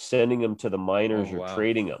sending him to the oh minors or wow.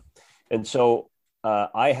 trading him. And so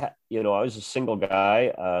I was a single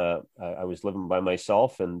guy. I was living by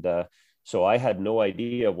myself, and so I had no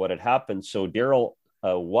idea what had happened. So Daryl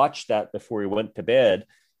watched that before he went to bed.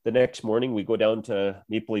 The next morning, we go down to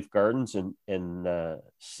Maple Leaf Gardens and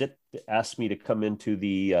asked me to come into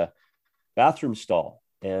the bathroom stall,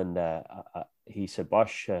 and he said,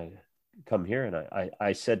 "Bosch, come here." And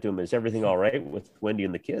I said to him, "Is everything all right with Wendy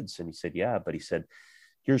and the kids?" And he said, "Yeah," but he said,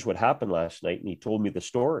 "Here's what happened last night," and he told me the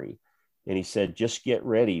story. And he said, "Just get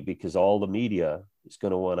ready, because all the media is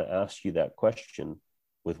going to want to ask you that question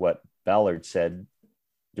with what Ballard said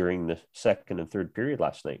during the second and third period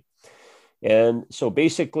last night." And so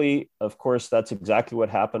basically, of course, that's exactly what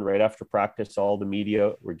happened. Right after practice, all the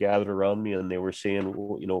media were gathered around me, and they were saying,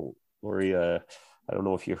 "Well, Laurie, I don't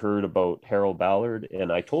know if you heard about Harold Ballard."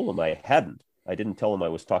 And I told them I hadn't. I didn't tell them I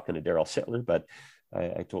was talking to Daryl Sittler, but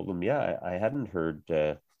I told them, yeah, I hadn't heard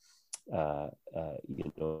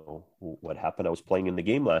what happened. I was playing in the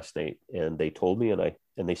game last night, and they told me, and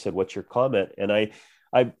they said, "What's your comment?" And I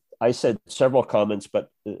said several comments, but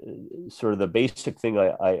sort of the basic thing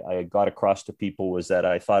I got across to people was that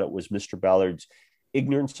I thought it was Mr. Ballard's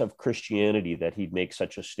ignorance of Christianity that he'd make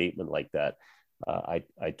such a statement like that.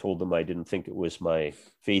 I told them I didn't think it was my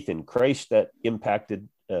faith in Christ that impacted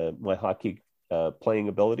my hockey playing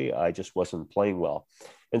ability. I just wasn't playing well.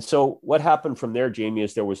 And so what happened from there, Jamie,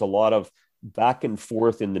 is there was a lot of back and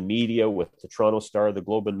forth in the media with the Toronto Star, the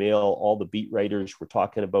Globe and Mail. All the beat writers were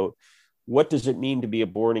talking about, what does it mean to be a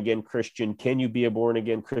born again Christian? Can you be a born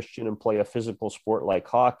again Christian and play a physical sport like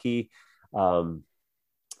hockey? What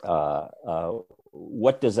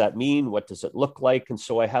does that mean? What does it look like? And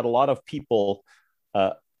so I had a lot of people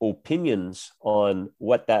opinions on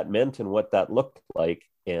what that meant and what that looked like.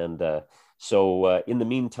 And so in the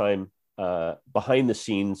meantime, behind the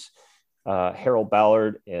scenes, Harold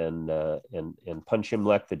Ballard and Punch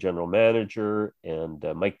Imlek, the general manager, and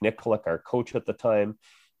Mike Nikolak, our coach at the time,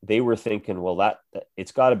 they were thinking, well, that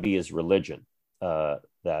it's got to be his religion that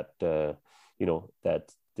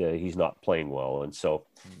he's not playing well. And so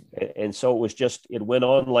it was just, it went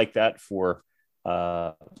on like that for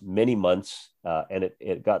many months, and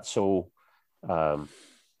it got so bad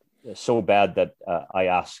that I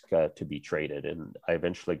asked to be traded, and I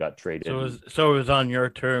eventually got traded. So it was on your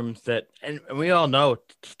terms that, and we all know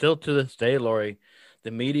still to this day, Laurie, the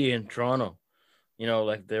media in Toronto,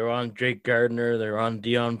 like they're on Jake Gardner, they're on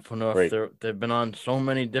Dion Phaneuf, Right. they've been on so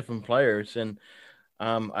many different players, and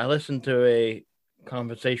I listened to a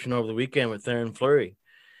conversation over the weekend with Theron Fleury,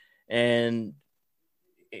 and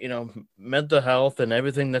mental health and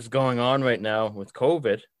everything that's going on right now with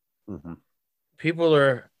COVID, Mm-hmm. people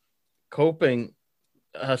are coping.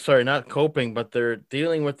 Sorry, not coping, but they're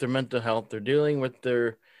dealing with their mental health. They're dealing with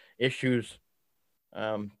their issues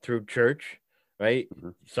through church, right? Mm-hmm.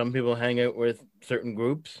 Some people hang out with certain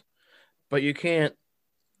groups, but you can't.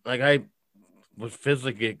 Like, I was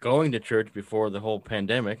physically going to church before the whole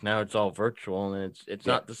pandemic. Now it's all virtual, and it's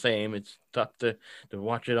Yeah. not the same. It's tough to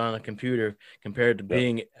watch it on a computer compared to Yeah.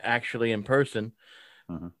 being actually in person.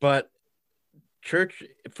 Mm-hmm. But church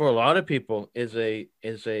for a lot of people is the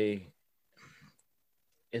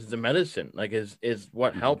medicine, like is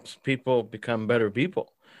what Mm-hmm. helps people become better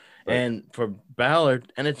people. Right. And for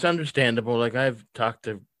Ballard, and it's understandable, like I've talked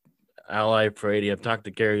to Ally Frady, I've talked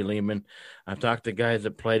to Gary Lehman, I've talked to guys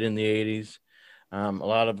that played in the 80s. A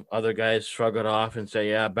lot of other guys shrug it off and say,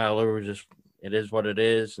 yeah, Ballard was just, it is what it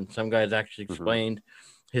is. And some guys actually Mm-hmm. explained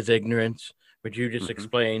his ignorance, which you just Mm-hmm.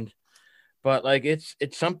 explained. But like it's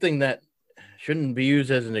something that shouldn't be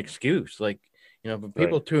used as an excuse. Like, for Right.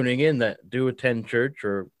 people tuning in that do attend church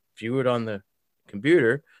or view it on the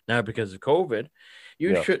computer now because of COVID,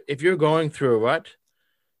 you Yeah. should, if you're going through a rut,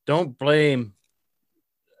 don't blame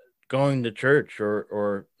going to church,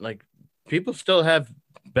 or like, people still have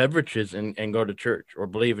beverages and go to church or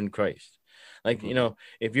believe in Christ. Like, Mm-hmm.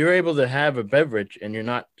 if you're able to have a beverage and you're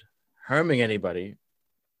not harming anybody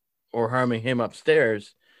or harming him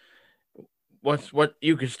upstairs, what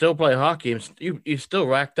you can still play hockey, and you still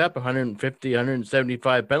racked up 150,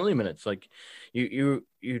 175 penalty minutes. Like, you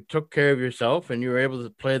took care of yourself and you were able to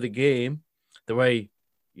play the game the way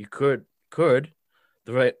you could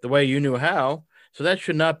the way you knew how. So that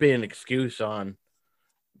should not be an excuse on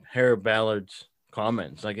Harold Ballard's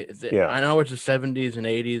comments. Like, Yeah. I know it's the 70s and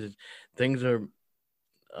 80s. Things are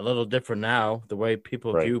a little different now, the way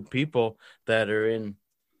people Right. view people that are in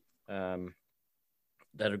um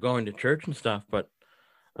that are going to church and stuff. But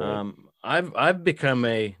Right. I've become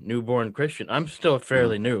a newborn Christian. I'm still Mm-hmm.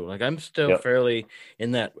 fairly new. Like, I'm still Yeah. fairly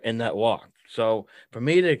in that walk. So for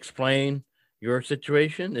me to explain your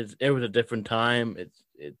situation, it was a different time.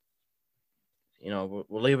 We'll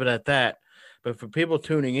leave it at that. But for people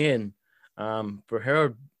tuning in, for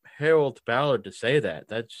Harold Ballard to say that,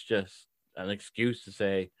 that's just an excuse to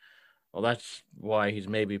say, well, that's why he's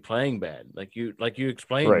maybe playing bad. Like you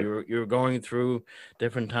explained, Right. you're going through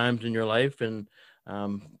different times in your life, and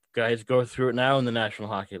guys go through it now in the National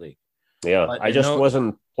Hockey League. Yeah. But I and just no,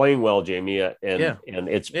 wasn't playing well, Jamie. And yeah,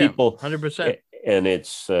 it's yeah, people, 100%. and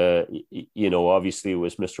it's obviously it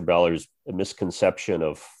was Mr. Ballard's misconception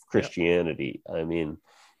of Yeah, Christianity. I mean,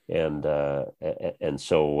 and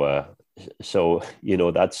so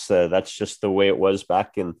that's just the way it was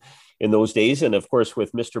back in those days. And of course,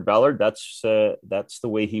 with Mr. Ballard, that's the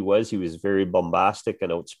way he was. He was very bombastic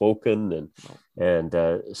and outspoken,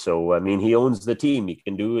 no, so I mean, he owns the team. He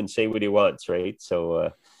can do and say what he wants, right?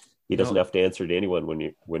 So he doesn't no, have to answer to anyone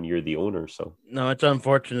when you're the owner. So no. It's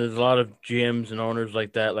unfortunate. There's a lot of GMs and owners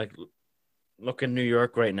like that. Like, look in New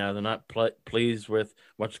York right now. They're not pleased with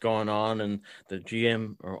what's going on, and the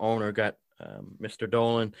GM or owner got Mr.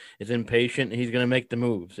 Dolan is impatient. He's going to make the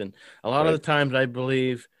moves, and a lot of the right, times, I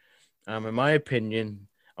believe, in my opinion,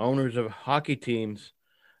 owners of hockey teams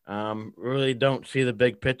really don't see the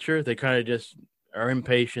big picture. They kind of just are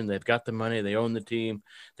impatient. They've got the money. They own the team.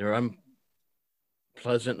 They're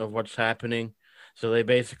unpleasant of what's happening. So they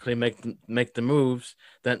basically make the moves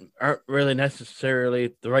that aren't really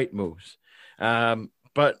necessarily the right moves.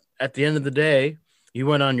 But at the end of the day, you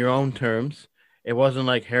went on your own terms. It wasn't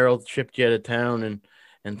like Harold shipped you out of town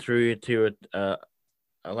and threw you to a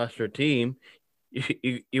lesser team.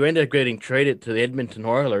 You ended up getting traded to the Edmonton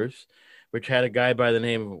Oilers, which had a guy by the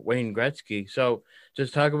name of Wayne Gretzky. So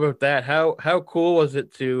just talk about that. How cool was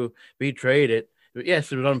it to be traded?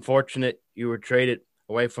 Yes, it was unfortunate you were traded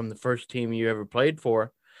away from the first team you ever played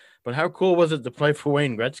for, but how cool was it to play for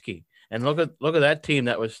Wayne Gretzky? And look at that team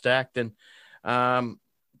that was stacked. And um,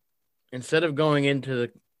 instead of going into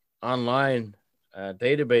the online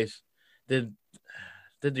database, did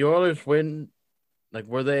did the Oilers win? Like,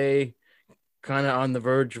 were they kind of on the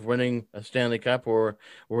verge of winning a Stanley Cup, or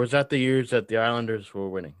was that the years that the Islanders were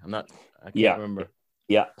winning? I can't yeah, remember.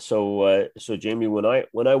 yeah. So Jamie, when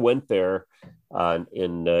I went there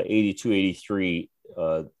in 82, 83,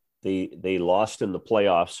 they lost in the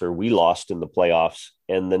playoffs, or we lost in the playoffs,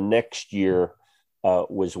 and the next year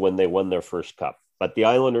was when they won their first cup. But the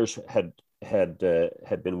Islanders had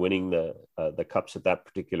been winning the cups at that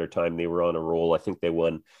particular time. They were on a roll. I think they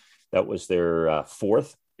won. That was their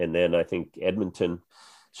fourth, and then I think Edmonton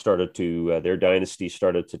started to their dynasty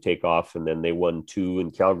started to take off, and then they won two,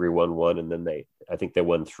 and Calgary won one, and then I think they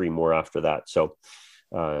won three more after that. So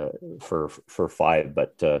uh, for five,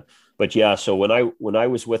 but yeah. So when I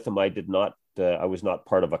was with them, I was not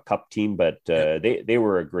part of a cup team, but Yeah, they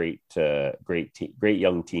were a great team, great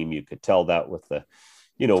young team. You could tell that with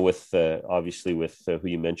with obviously with who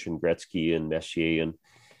you mentioned, Gretzky and Messier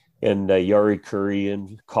and Yari Curry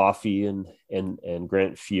and Coffee and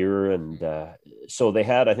Grant Fuhr, and so they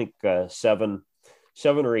had, I think, seven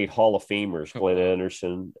or eight Hall of Famers, Glenn wow.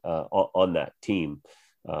 Anderson, on that team.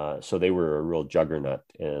 So they were a real juggernaut,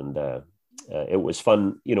 and it was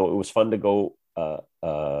fun. It was fun to go.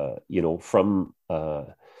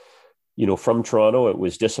 From Toronto. It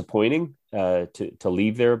was disappointing to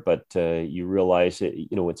leave there, but you realize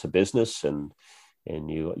it's a business, and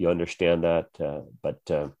you understand that.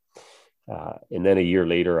 And then a year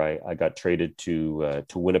later, I got traded to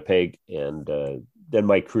Winnipeg, and then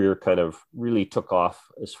my career kind of really took off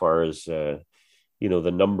as far as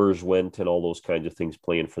the numbers went and all those kinds of things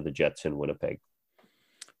playing for the Jets in Winnipeg.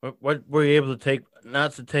 What were you able to take,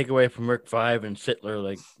 not to take away from Rick Five and Sittler?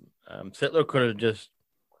 Like, Sittler could have just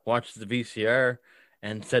watched the VCR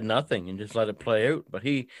and said nothing and just let it play out, but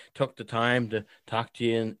he took the time to talk to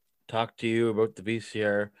you about the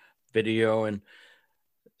VCR video, and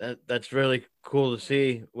that's really cool to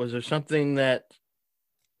see. Was there something that,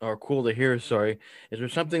 or cool to hear? Sorry, is there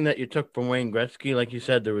something that you took from Wayne Gretzky? Like you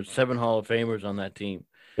said, there was 7 Hall of Famers on that team.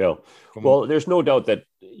 Yeah. From Well, there's no doubt that,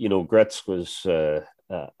 Gretz was, I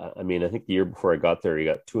mean, I think the year before I got there, he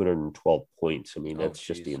got 212 points. I mean, Oh, that's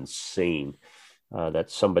just jeez. insane that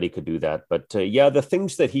somebody could do that. But yeah, the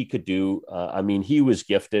things that he could do, I mean, he was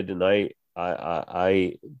gifted. And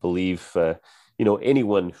I believe,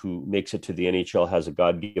 anyone who makes it to the NHL has a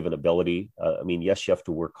God-given ability. I mean, yes, you have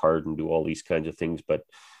to work hard and do all these kinds of things, but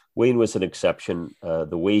Wayne was an exception.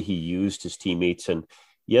 The way he used his teammates, and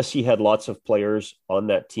yes, he had lots of players on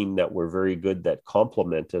that team that were very good that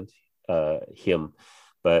complemented him,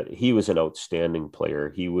 but he was an outstanding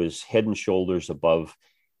player. He was head and shoulders above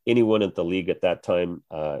anyone at the league at that time.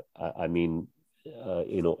 I mean,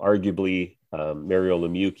 arguably Mario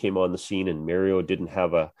Lemieux came on the scene, and Mario didn't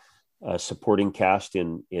have a supporting cast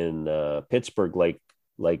in Pittsburgh like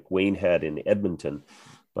Wayne had in Edmonton.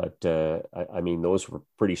 But I mean, those were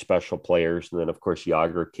pretty special players. And then, of course,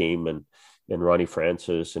 Yager came, and Ronnie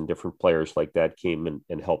Francis and different players like that came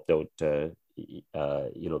and helped out, the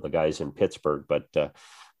guys in Pittsburgh. But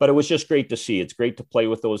it was just great to see. It's great to play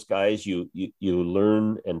with those guys. You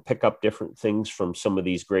learn and pick up different things from some of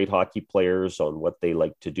these great hockey players on what they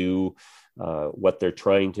like to do, what they're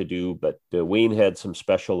trying to do. But Wayne had some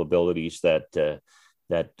special abilities that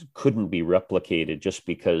couldn't be replicated just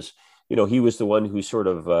because, he was the one who sort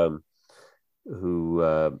of,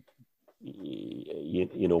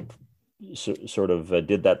 sort of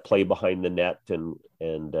did that play behind the net and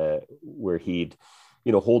where he'd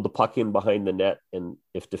hold the puck in behind the net, and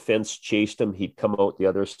if defense chased him, he'd come out the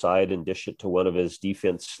other side and dish it to one of his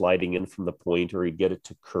defense sliding in from the point, or he'd get it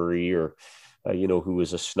to Curry, or who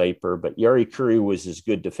was a sniper. But Yari Curry was as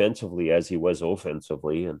good defensively as he was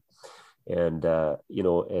offensively, and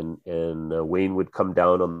Wayne would come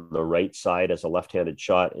down on the right side as a left-handed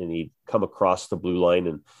shot, and he'd come across the blue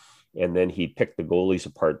line, and then he'd pick the goalies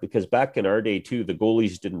apart, because back in our day too, the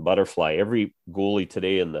goalies didn't butterfly. Every goalie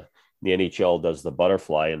today in the NHL does the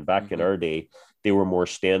butterfly, and back in our day, they were more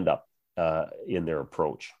stand-up in their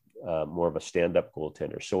approach, more of a stand-up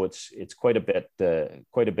goaltender. So it's quite a bit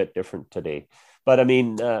different today. But I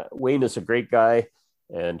mean, Wayne is a great guy,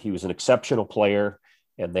 and he was an exceptional player,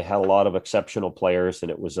 and they had a lot of exceptional players,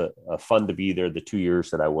 and it was a fun to be there the 2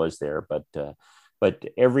 years that I was there. But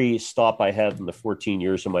every stop I had in the 14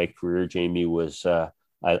 years of my career, Jamie, was I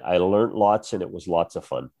learned lots, and it was lots of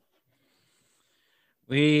fun.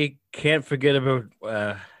 We can't forget about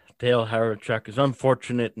Dale Hawerchuk. It's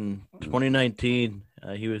unfortunate in 2019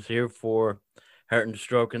 he was here for heart and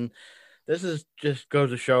stroke, and this is just goes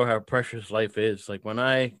to show how precious life is. Like when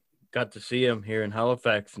I got to see him here in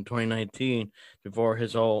Halifax in 2019 before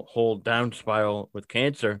his whole down spiral with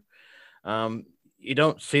cancer, um, you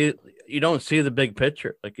don't see the big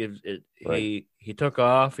picture. Like Right. he took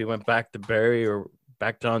off, he went back to Barrie or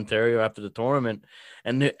back to Ontario after the tournament,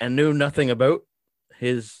 and knew nothing about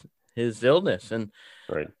his illness. And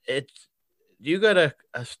Right. it's you got a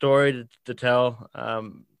story to tell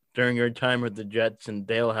during your time with the Jets and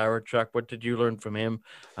Dale Hawerchuk. What did you learn from him?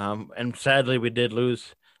 And sadly, we did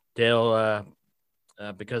lose Dale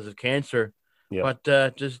because of cancer. Yeah.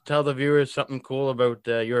 But just tell the viewers something cool about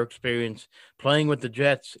your experience playing with the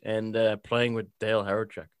Jets and playing with Dale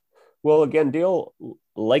Hawerchuk. Well, again, Dale,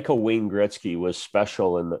 like a Wayne Gretzky, was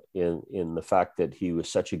special in the fact that he was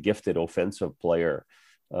such a gifted offensive player.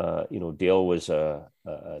 Dale was a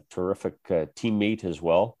terrific teammate as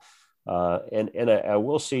well. And I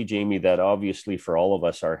will say, Jamie, that obviously for all of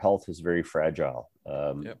us, our health is very fragile.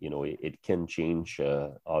 Yep. It can change.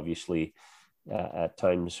 Obviously, at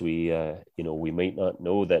times we might not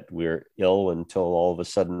know that we're ill until all of a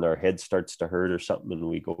sudden our head starts to hurt or something, and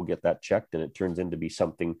we go get that checked, and it turns into be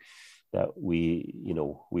something that we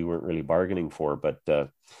weren't really bargaining for.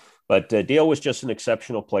 But Dale was just an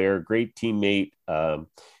exceptional player, great teammate.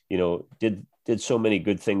 Did so many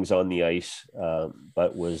good things on the ice,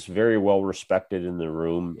 but was very well respected in the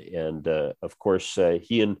room. And of course,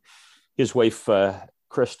 he and his wife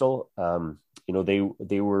Crystal,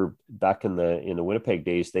 they were back in the Winnipeg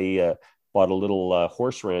days. They bought a little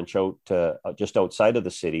horse ranch out just outside of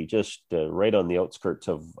the city, just right on the outskirts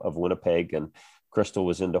of Winnipeg. And Crystal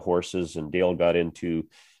was into horses, and Dale got into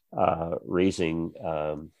raising.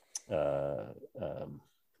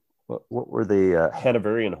 what were they?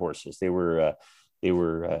 Hanoverian horses. They were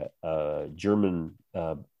German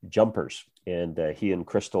jumpers, and he and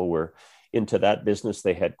Crystal were into that business.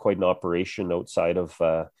 They had quite an operation outside of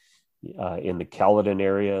in the Caledon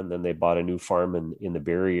area, and then they bought a new farm in the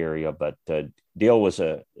Barrie area. But Dale was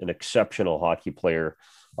an exceptional hockey player,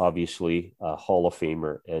 obviously a Hall of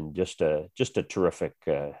Famer, and just a terrific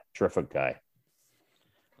guy.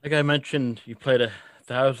 Like I mentioned, you played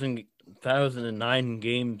 1,009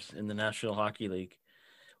 games in the National Hockey League.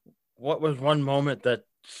 What was one moment that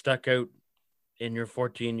stuck out in your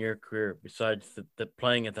 14-year career besides the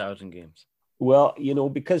playing 1,000 games? Well,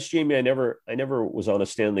 because Jamie, I never was on a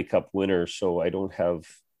Stanley Cup winner, so I don't have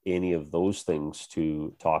any of those things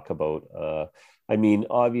to talk about. I mean,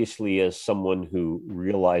 obviously, as someone who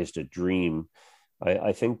realized a dream,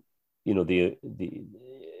 I think the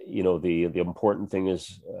important thing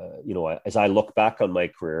is as I look back on my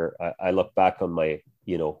career, I look back on my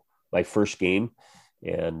first game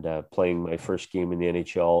and playing my first game in the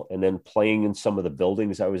NHL, and then playing in some of the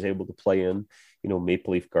buildings I was able to play in,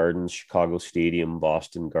 Maple Leaf Gardens, Chicago Stadium,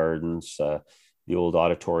 Boston Gardens, the old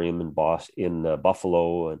auditorium in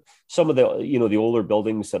Buffalo, and some of the older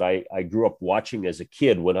buildings that I grew up watching as a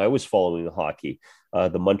kid when I was following the hockey,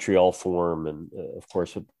 the Montreal Forum, and of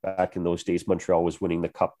course back in those days Montreal was winning the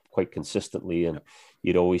cup quite consistently, and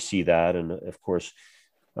you'd always see that, and of course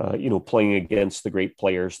playing against the great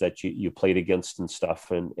players that you played against and stuff.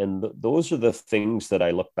 And those are the things that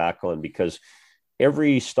I look back on, because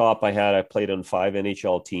every stop I had, I played on 5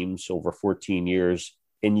 NHL teams over 14 years,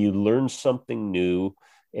 and you learn something new,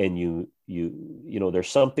 and there's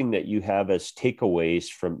something that you have as takeaways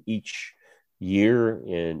from each year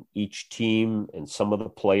and each team and some of the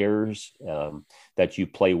players that you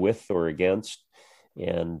play with or against.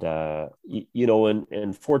 And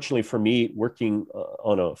and fortunately for me, working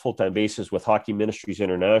on a full-time basis with Hockey Ministries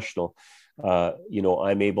International,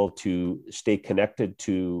 I'm able to stay connected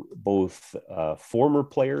to both former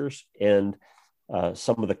players and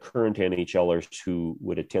some of the current NHLers who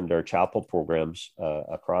would attend our chapel programs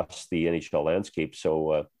across the NHL landscape.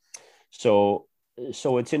 So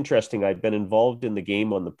it's interesting. I've been involved in the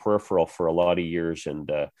game on the peripheral for a lot of years, and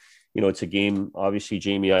it's a game. Obviously,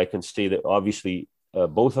 Jamie, I can say that obviously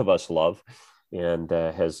both of us love, and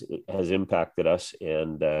has impacted us,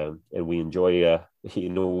 and we enjoy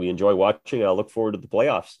watching. I look forward to the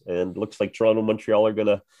playoffs, and it looks like Toronto, Montreal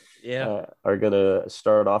are gonna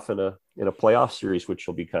start off in a playoff series, which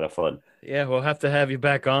will be kind of fun. Yeah, we'll have to have you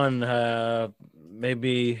back on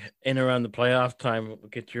maybe in around the playoff time. We'll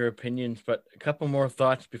get your opinions, but a couple more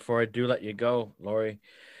thoughts before I do let you go, Laurie.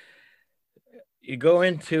 You go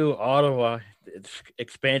into Ottawa, it's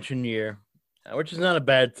expansion year, which is not a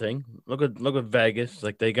bad thing. Look at Vegas,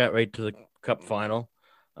 like they got right to the Cup final.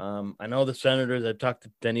 I know the Senators. I talked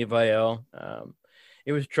to Denny Vial.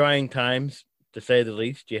 It was trying times, to say the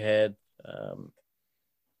least. You had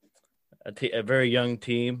a very young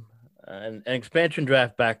team, and an expansion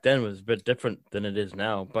draft back then was a bit different than it is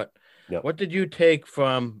now. But Yeah. what did you take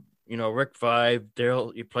from Rick Five,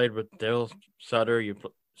 Daryl? You played with Daryl Sutter.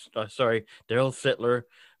 Daryl Sittler, Yeah.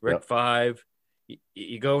 Rick Five.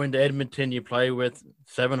 You go into Edmonton. You play with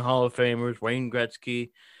 7 Hall of Famers, Wayne Gretzky,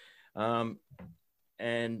 and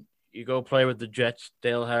you go play with the Jets,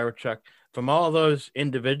 Dale Harachuk. From all those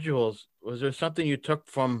individuals, was there something you took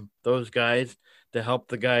from those guys to help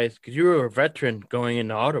the guys? Because you were a veteran going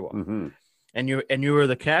into Ottawa, Mm-hmm. and you were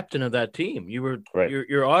the captain of that team. You were Right.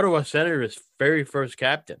 your Ottawa Senators' very first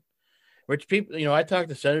captain. Which people, I talk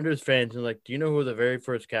to Senators fans and like, do you know who the very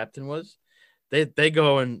first captain was? They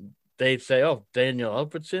go and they say, oh, Daniel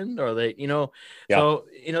Alfredson, or Yeah. so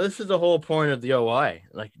this is the whole point of the OI,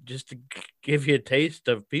 like just to give you a taste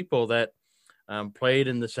of people that played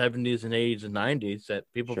in the 70s and 80s and 90s that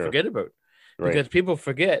people Sure. forget about, Right. because people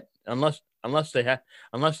forget unless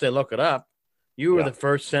they look it up. You were Yeah. the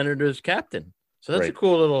first Senators captain, so that's a Right.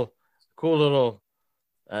 cool little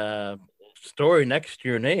uh, story next to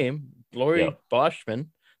your name, Yeah. Laurie Boschman,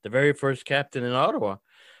 the very first captain in Ottawa.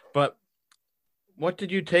 But what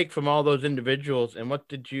did you take from all those individuals, and what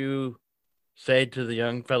did you say to the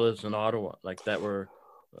young fellas in Ottawa, like that were,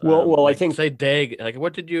 Well, I like think, say Dag? Like,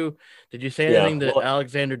 what did you say yeah. anything to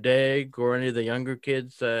Alexander Dag or any of the younger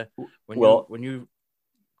kids when you Well, when you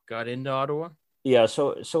got into Ottawa? yeah.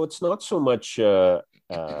 So it's not so much. I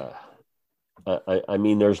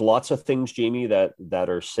mean, there's lots of things, Jamie, that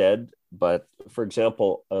are said. But for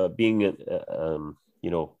example, being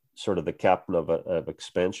sort of the captain of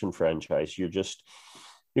expansion franchise, you're just,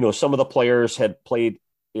 some of the players had played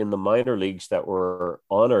in the minor leagues that were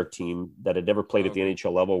on our team that had never played at the Okay.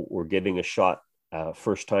 NHL level were getting a shot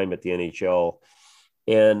first time at the NHL.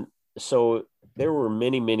 And so there were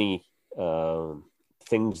many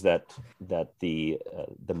things that the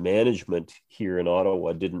management here in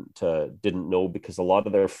Ottawa didn't know, because a lot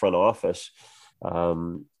of their front office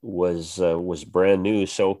was brand new.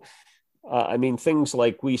 So I mean, things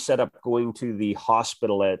like we set up going to the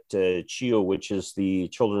hospital at CHEO, which is the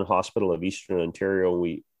Children's Hospital of Eastern Ontario.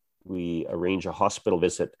 We arrange a hospital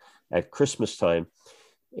visit at Christmas time,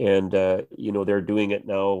 and they're doing it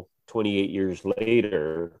now 28 years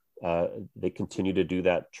later. They continue to do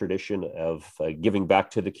that tradition of giving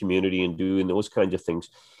back to the community and doing those kinds of things.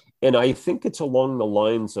 And I think it's along the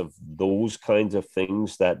lines of those kinds of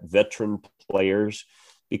things that veteran players,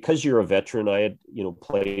 because you're a veteran, I had,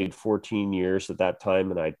 played 14 years at that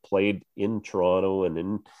time, and I'd played in Toronto and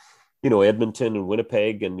in, Edmonton and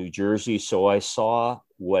Winnipeg and New Jersey. So I saw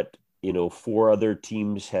what, four other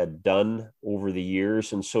teams had done over the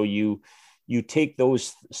years. And so you take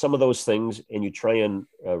some of those things and you try and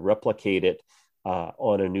replicate it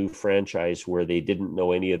on a new franchise where they didn't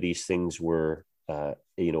know any of these things were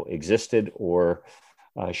existed or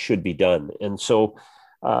should be done. And so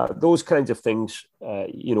those kinds of things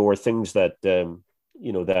are things that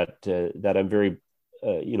that I'm very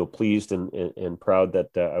pleased and proud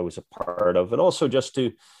that I was a part of. And also just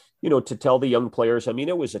to tell the young players, I mean,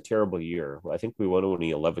 it was a terrible year. I think we won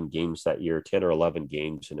only 11 games that year, 10 or 11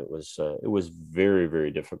 games. And it was very,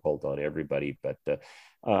 very difficult on everybody. But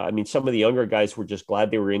I mean, some of the younger guys were just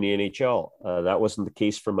glad they were in the NHL. That wasn't the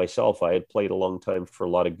case for myself. I had played a long time for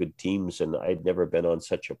a lot of good teams, and I'd never been on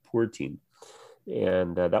such a poor team.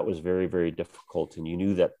 And that was very, very difficult. And you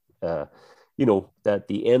knew that, that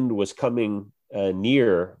the end was coming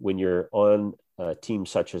near when you're on a team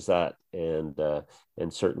such as that. And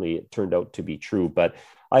certainly it turned out to be true. But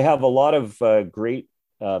I have a lot of great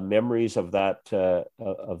memories of that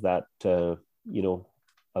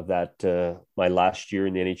my last year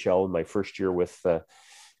in the NHL and my first year with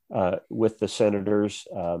the Senators.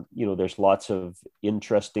 There's lots of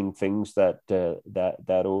interesting things that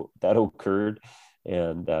occurred,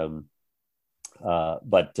 and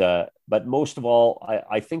but most of all,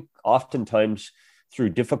 I think oftentimes through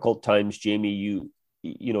difficult times, Jamie,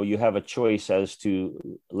 you have a choice as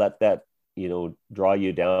to let that draw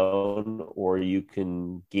you down, or you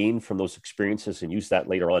can gain from those experiences and use that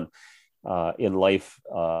later on in life,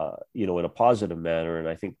 in a positive manner. And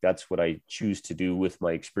I think that's what I choose to do with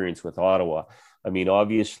my experience with Ottawa. I mean,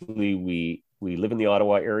 obviously we live in the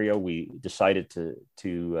Ottawa area. We decided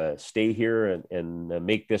to stay here and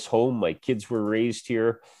make this home. My kids were raised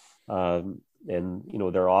here, and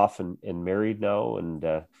they're off and married now,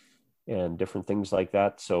 and different things like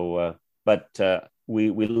that. So, but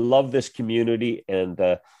we love this community, and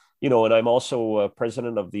and I'm also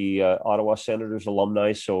president of the Ottawa Senators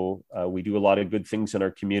alumni. So we do a lot of good things in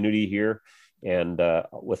our community here, and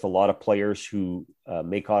with a lot of players who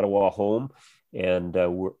make Ottawa home, and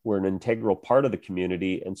we're an integral part of the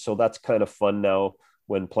community. And so that's kind of fun now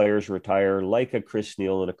when players retire, like a Chris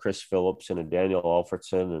Neil and a Chris Phillips and a Daniel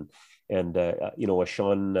Alfredson and a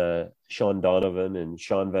Sean Donovan and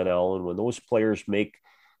Sean Van Allen. When those players make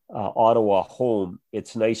Ottawa home,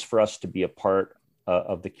 it's nice for us to be a part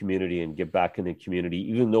of the community and give back in the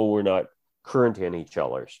community, even though we're not current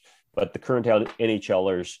NHLers. But the current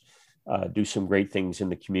NHLers do some great things in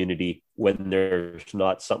the community when there's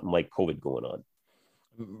not something like COVID going on.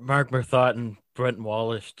 Mark Murthot and Brent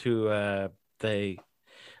Wallace too.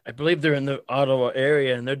 I believe they're in the Ottawa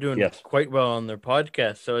area, and they're doing quite well on their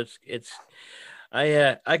podcast. So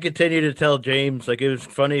I continue to tell James, like, it was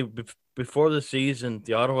funny before the season,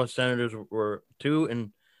 the Ottawa Senators were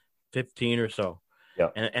 2-15 or so. Yeah.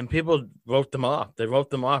 And people wrote them off. They wrote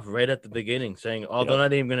them off right at the beginning, saying, they're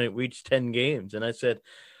not even going to reach 10 games. And I said,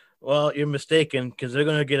 well, you're mistaken, because they're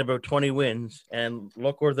going to get about 20 wins. And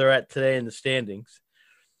look where they're at today in the standings.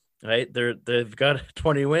 Right, they've got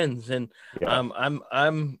 20 wins, and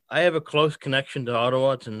I have a close connection to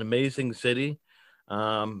Ottawa. It's an amazing city.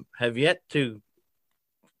 Have yet to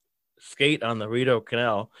skate on the Rideau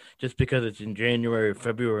Canal just because it's in January or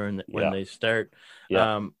February when they start.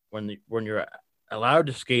 When you're allowed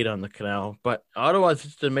to skate on the canal, but Ottawa is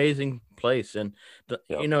just an amazing place, and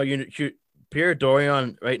Pierre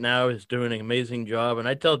Dorion right now is doing an amazing job. And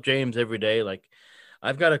I tell James every day, like,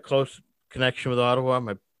 I've got a close connection with Ottawa.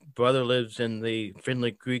 My brother lives in the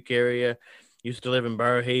Findlay Creek area, used to live in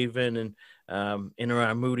Barrhaven and in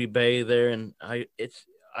around Moody Bay there. And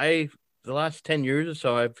the last 10 years or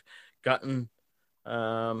so, I've gotten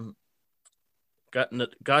to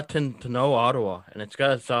know Ottawa, and it's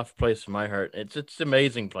got a soft place in my heart. It's an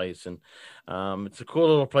amazing place, and it's a cool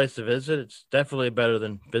little place to visit. It's definitely better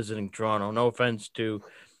than visiting Toronto. No offense to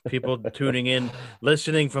people tuning in,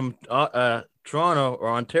 listening from Toronto or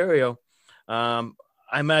Ontario. I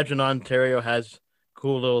imagine Ontario has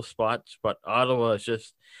cool little spots, but Ottawa is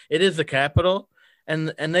just it is the capital, and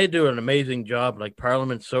they do an amazing job. Like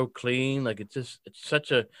Parliament's so clean, like it's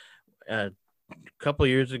such a couple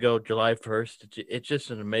years ago, July 1st. It's just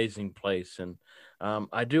an amazing place, and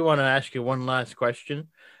I do want to ask you one last question.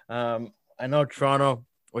 I know Toronto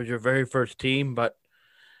was your very first team, but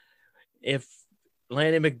if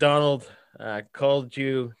Lanny McDonald called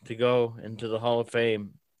you to go into the Hall of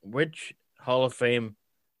Fame, which Hall of Fame,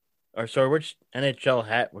 or sorry, which NHL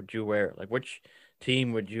hat would you wear? Like, which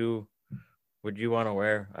team would you want to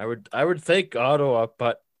wear? I would think Ottawa,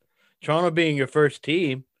 but Toronto being your first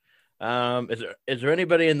team, is there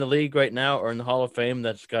anybody in the league right now or in the Hall of Fame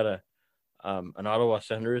that's got an Ottawa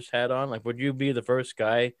Senators hat on? Like, would you be the first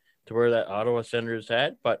guy to wear that Ottawa Senators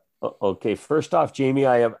hat? But Okay, first off, Jamie,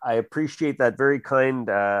 I appreciate that very kind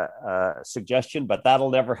suggestion, but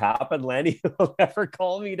that'll never happen. Lanny will never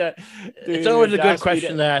call me it's always a to good ask me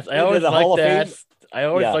question to ask. into the Hall of Fame. I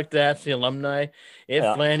always Yeah, like to ask the alumni if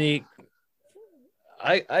yeah. Lanny.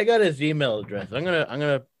 I got his email address. I'm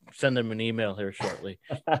gonna send him an email here shortly.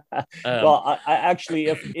 Um, Well, I actually,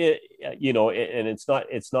 if it, and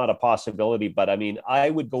it's not a possibility, but I mean, I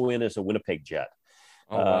would go in as a Winnipeg Jet.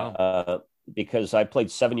 oh wow, Because I played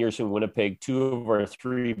 7 years in Winnipeg. Two of our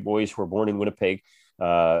three boys were born in Winnipeg.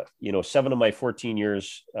 7 of my 14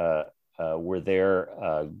 years were there.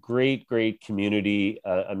 Great, great community.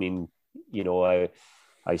 I mean,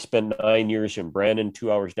 I spent 9 years in Brandon,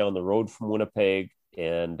 2 hours down the road from Winnipeg,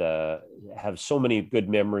 and have so many good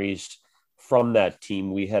memories from that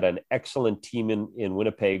team. We had an excellent team in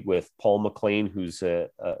Winnipeg with Paul McLean, who's a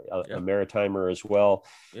yep, Maritimer as well,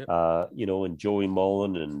 yep. and Joey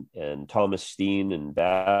Mullen and Thomas Steen and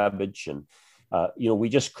Babbage. And, we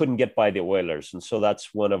just couldn't get by the Oilers. And so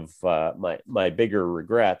that's one of my bigger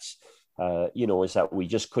regrets, is that we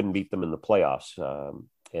just couldn't beat them in the playoffs.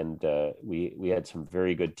 And we had some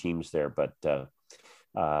very good teams there. But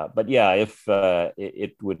yeah, if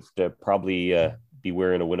it would probably be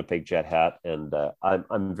wearing a Winnipeg Jet hat, and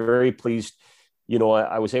I'm very pleased.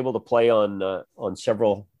 I was able to play on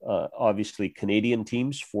several obviously Canadian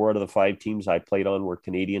teams. 4 out of the 5 teams I played on were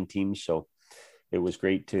Canadian teams, so it was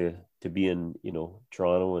great to be in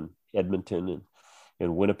Toronto and Edmonton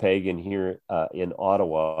and Winnipeg and here in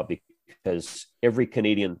Ottawa, because every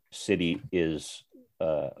Canadian city is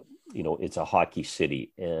it's a hockey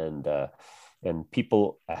city, and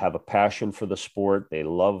people have a passion for the sport. They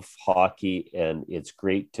love hockey, and it's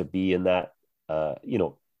great to be in that,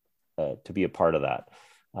 to be a part of that.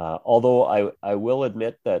 Although I will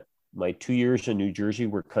admit that my 2 years in New Jersey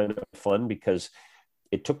were kind of fun, because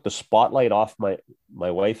it took the spotlight off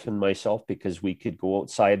my wife and myself, because we could go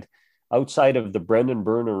outside of the Brendan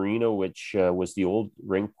Byrne Arena, which was the old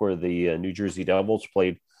rink where the New Jersey Devils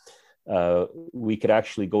played. We could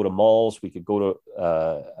actually go to malls. We could go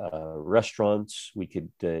to restaurants. We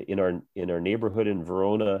could in our neighborhood in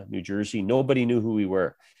Verona, New Jersey. Nobody knew who we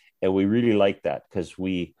were, and we really liked that, because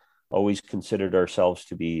we always considered ourselves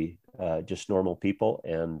to be just normal people,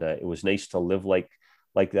 and it was nice to live like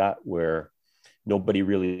that, where nobody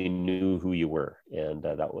really knew who you were, and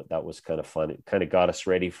that was kind of fun. It kind of got us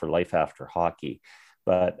ready for life after hockey.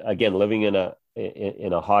 But again, living in a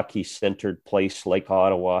hockey centered place like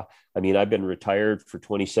Ottawa. I mean, I've been retired for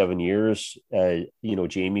 27 years,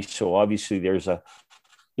 Jamie. So obviously there's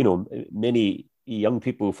many young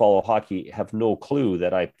people who follow hockey have no clue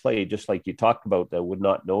that I played, just like you talked about, that would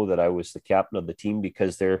not know that I was the captain of the team,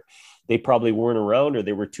 because they probably weren't around, or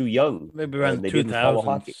they were too young Maybe and around they two didn't follow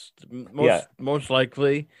hockey. thousands. Yeah. Most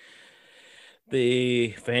likely,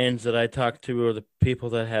 the fans that I talk to are the people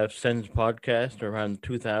that have Sens podcast around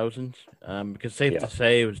 2000s. Because safe to Yeah.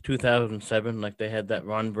 say it was 2007, like they had that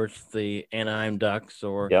run versus the Anaheim Ducks,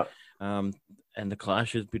 or Yeah. um, and the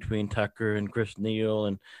clashes between Tucker and Chris Neal,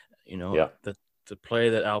 and Yeah. the play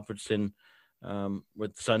that Alfredson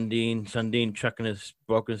with Sundin chucking his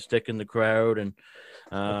broken stick in the crowd, and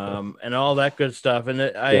all that good stuff. And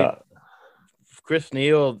Yeah. Chris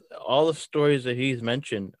Neal, all the stories that he's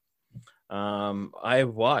mentioned,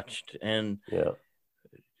 I've watched, and Yeah.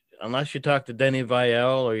 unless you talk to Denny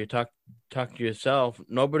Vial or you talk to yourself,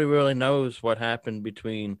 nobody really knows what happened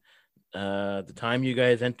between the time you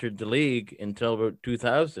guys entered the league until about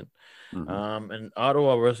 2000. Mm-hmm. And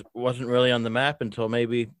Ottawa wasn't really on the map until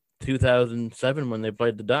maybe 2007 when they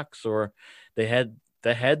played the Ducks, or they had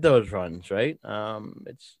those runs, right?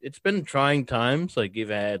 It's been trying times. Like, you've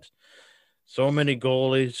had so many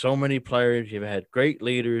goalies, so many players. You've had great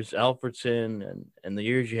leaders, Alfredson, and the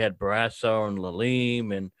years you had Barrasso and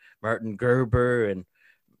Lalim and Martin Gerber and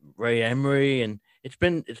Ray Emery, and it's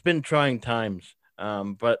been trying times.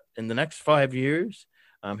 But in the next 5 years,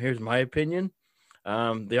 here's my opinion.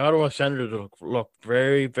 The Ottawa Senators look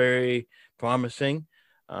very, very promising.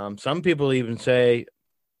 Some people even say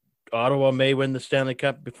Ottawa may win the Stanley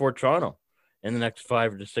Cup before Toronto in the next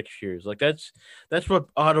 5 to 6 years. Like that's what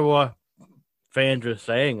Ottawa fans are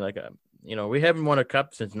saying. Like, we haven't won a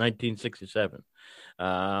cup since 1967,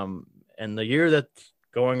 and the year that's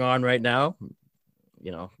going on right now,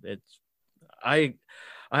 it's I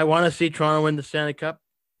I want to see Toronto win the Stanley Cup,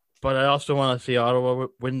 but I also want to see Ottawa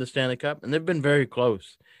win the Stanley Cup, and they've been very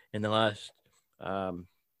close in the last um,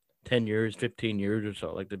 10 years, 15 years or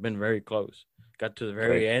so. Like they've been very close. Got to the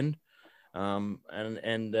very Right. end,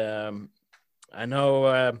 and I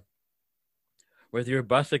know with your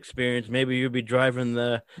bus experience, maybe you'll be driving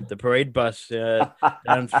the parade bus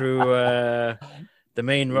down through the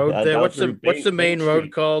main road Yeah, there. down What's the through what's the Bank main road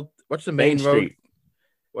Street. called? What's the Bank main road? Street.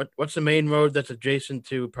 What's the main road that's adjacent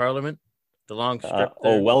to Parliament? The long strip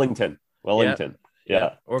there. Wellington. Yeah, Wellington. yeah,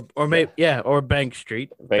 Yeah. or Yeah. maybe yeah, or Bank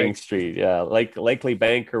Street. Bank Street, yeah, like likely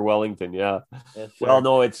Bank or Wellington, yeah. Yes, Well, sir.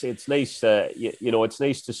 no, it's nice. It's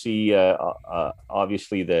nice to see.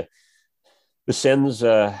 Obviously, the Sens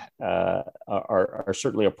are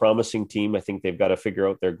certainly a promising team. I think they've got to figure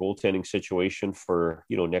out their goaltending situation for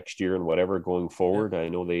next year and whatever going Yeah, forward. I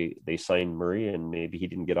know they signed Murray, and maybe he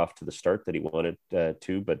didn't get off to the start that he wanted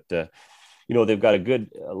to, but they've got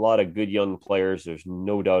a lot of good young players. There's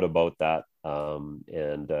no doubt about that.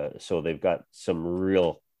 And so they've got some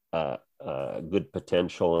real good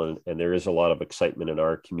potential, and there is a lot of excitement in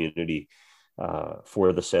our community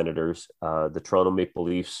for the Senators. The Toronto Maple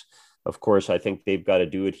Leafs, of course, I think they've got to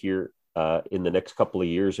do it here in the next couple of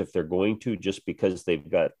years if they're going to, just because they've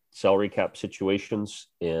got salary cap situations.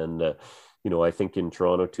 And, I think in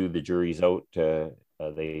Toronto, too, the jury's out.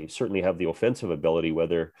 They certainly have the offensive ability,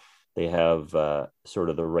 whether they have sort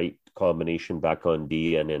of the right combination back on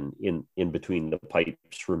D and in between the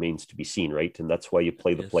pipes remains to be seen, right? And that's why you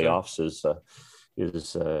play the yes, sir. playoffs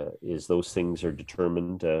is those things are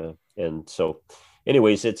determined. And so,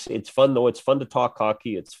 anyways, it's fun though. It's fun to talk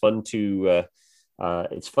hockey. It's fun to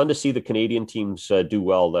see the Canadian teams do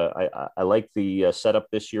well. I like the setup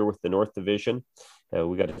this year with the North Division.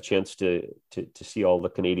 We got a chance to see all the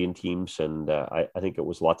Canadian teams, and I think it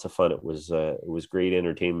was lots of fun. It was great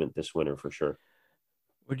entertainment this winter for sure.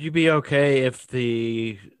 Would you be okay if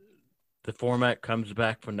the format comes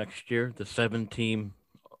back for next year, the 7 team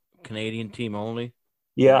Canadian team only?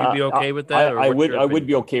 Would you Yeah, be I, okay with I, that, or I what's would your I would opinion?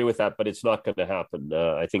 be okay with that, but it's not going to happen.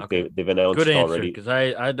 I think Okay, they've good announced answer, already. because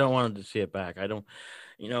I don't want to see it back. I don't,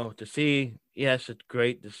 to see. Yes, it's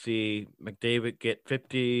great to see McDavid get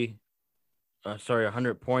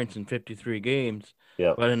 100 points in 53 games,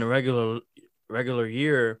 Yeah. but in a regular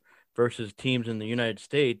year versus teams in the United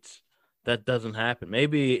States, that doesn't happen.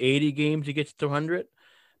 Maybe 80 games he gets to 100,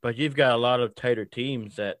 but you've got a lot of tighter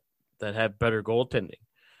teams that have better goaltending.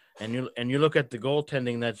 And you look at the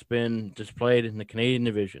goaltending that's been displayed in the Canadian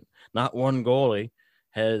division. Not one goalie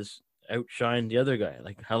has outshined the other guy.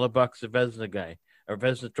 Like Hellebuck's a Vezina guy, a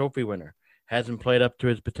Vezina Trophy winner, hasn't played up to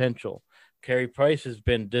his potential. Carey Price has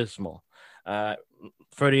been dismal. Uh,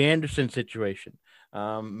 Freddie Anderson situation.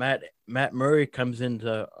 Matt Murray comes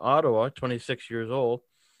into Ottawa, 26 years old,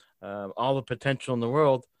 all the potential in the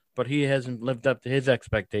world, but he hasn't lived up to his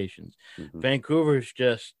expectations. Mhm. Vancouver's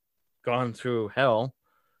just gone through hell,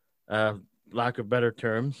 uh, lack of better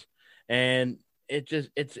terms, and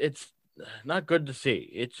it's not good to see.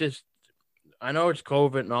 It's just, I know it's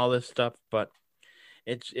COVID and all this stuff, but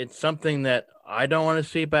it's something that I don't want to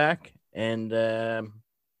see back, and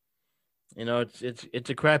it's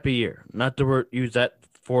a crappy year. Not to use that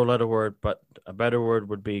 4-letter word, but a better word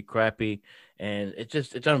would be crappy, and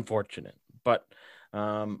it's unfortunate. But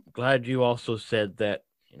glad you also said that.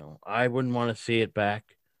 I wouldn't want to see it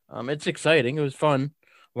back. It's exciting. It was fun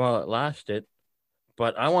while it lasted,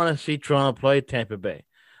 but I want to see Toronto play Tampa Bay.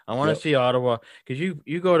 I want to Yep. see Ottawa, because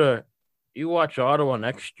you watch Ottawa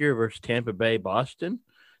next year versus Tampa Bay, Boston.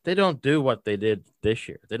 They don't do what they did this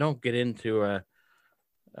year. They don't get into a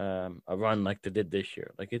run like they did this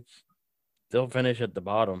year. Like they'll finish at the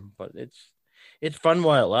bottom, but it's fun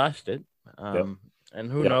while it lasted. Yep. And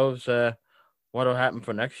who Yep. knows what'll happen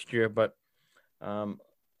for next year? But um,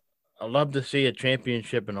 I love to see a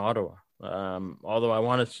championship in Ottawa. Although I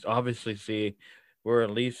want to obviously see, we're a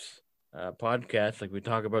Leafs podcast, like we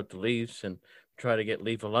talk about the Leafs and try to get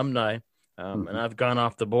Leaf alumni. And Mhm. I've gone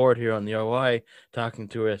off the board here on the OI talking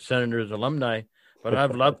to a Senators alumni, but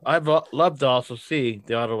I've loved to also see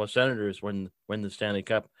the Ottawa Senators win the Stanley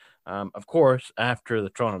Cup. Of course, after the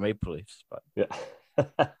Toronto Maple Leafs. But Yeah.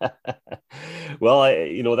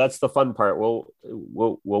 Well, that's the fun part. We'll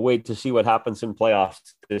wait to see what happens in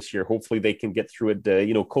playoffs this year. Hopefully, they can get through it,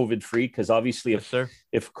 COVID free. Because obviously, Yes, sir.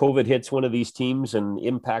 if COVID hits one of these teams and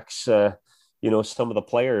impacts, some of the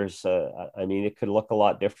players, I mean, it could look a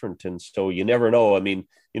lot different. And so you never know. I mean,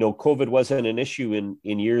 COVID wasn't an issue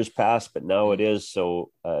in years past, but now it is. So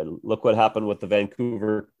look what happened with the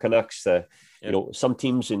Vancouver Canucks. Yep. Some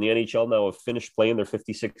teams in the NHL now have finished playing their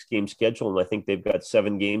 56 game schedule, and I think they've got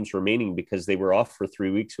 7 games remaining because they were off for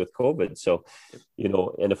 3 weeks with COVID. So,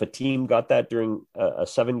 and if a team got that during a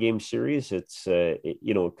 7 game series, it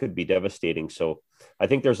could be devastating. So I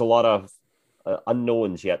think there's a lot of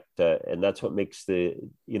unknowns yet, and that's what makes the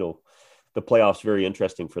playoffs very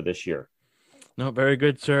interesting for this year. No, very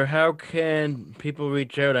good, sir. How can people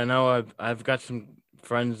reach out? I know I've got some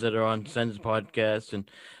friends that are on Sens podcast, and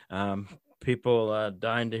people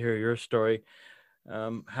dying to hear your story.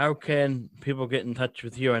 How can people get in touch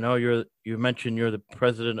with you? I know you mentioned you're the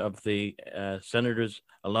president of the Senators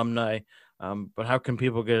alumni, but how can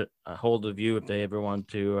people get a hold of you if they ever want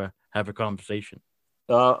to have a conversation?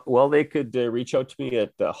 Well, they could reach out to me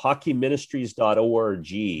at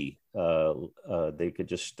hockeyministries.org. They could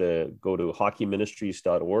just go to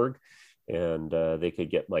hockeyministries.org, and they could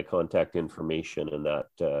get my contact information and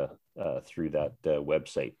that through that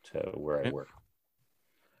website where I work.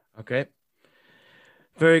 Okay.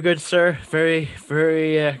 Very good, sir. Very,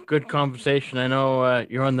 very good conversation. I know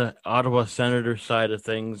you're on the Ottawa Senators side of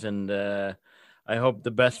things, and I hope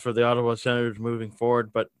the best for the Ottawa Senators moving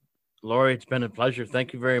forward. But Laurie, it's been a pleasure.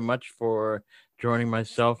 Thank you very much for joining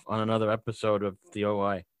myself on another episode of the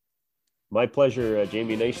OI. My pleasure,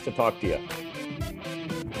 Jamie. Nice to talk to you.